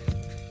that.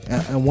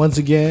 And once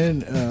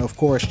again, of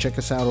course, check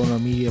us out on our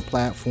media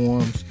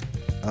platforms: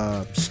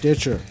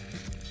 Stitcher,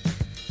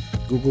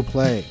 Google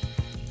Play,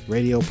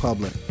 Radio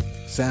Public,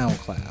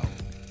 SoundCloud.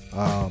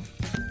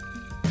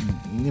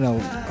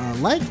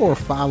 Like or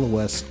follow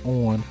us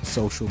on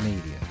social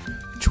media: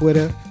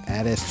 Twitter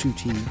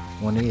 @S2T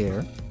on the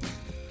air,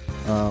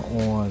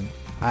 on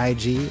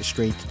IG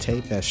Straight to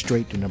Tape, that's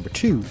straight to number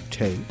 2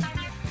 tape,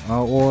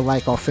 or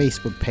like our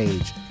Facebook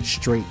page,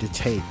 Straight to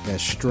Tape,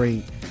 that's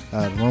straight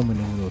Roman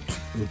numeral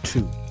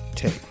 2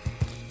 tape.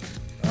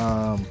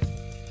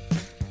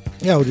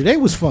 Today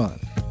was fun.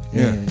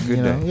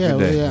 Good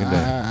day.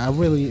 I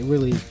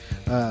really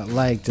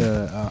liked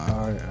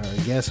our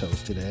guest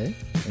host today,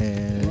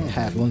 and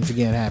once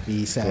again,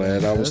 happy Saturday.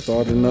 Glad I was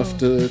thought enough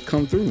to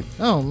come through.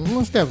 Oh,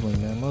 most definitely,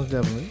 man, most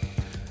definitely.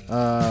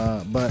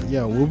 But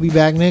we'll be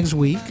back next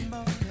week.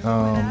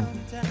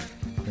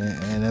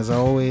 And as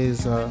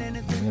always,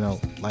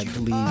 like to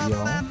leave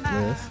y'all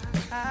with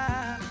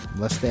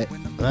what's that?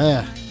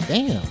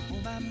 Damn.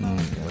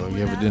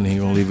 You evidently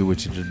ain't gonna leave it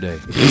with you today.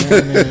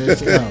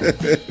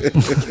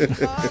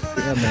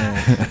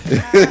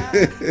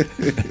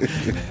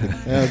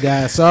 Man.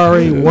 Guys,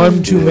 sorry,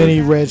 one too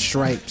many red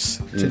stripes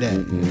today.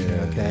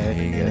 Okay.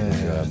 He got the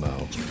job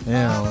out.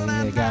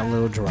 He got a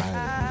little dry.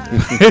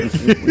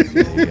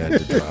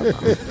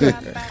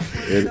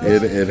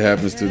 It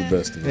happens to the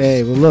best of us.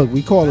 Hey, but look,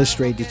 we call it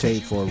Straight to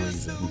Tape for a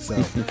reason.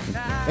 So,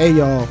 hey,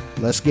 y'all,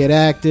 let's get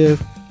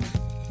active.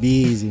 Be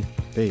easy.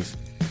 Peace.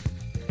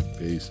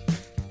 Peace.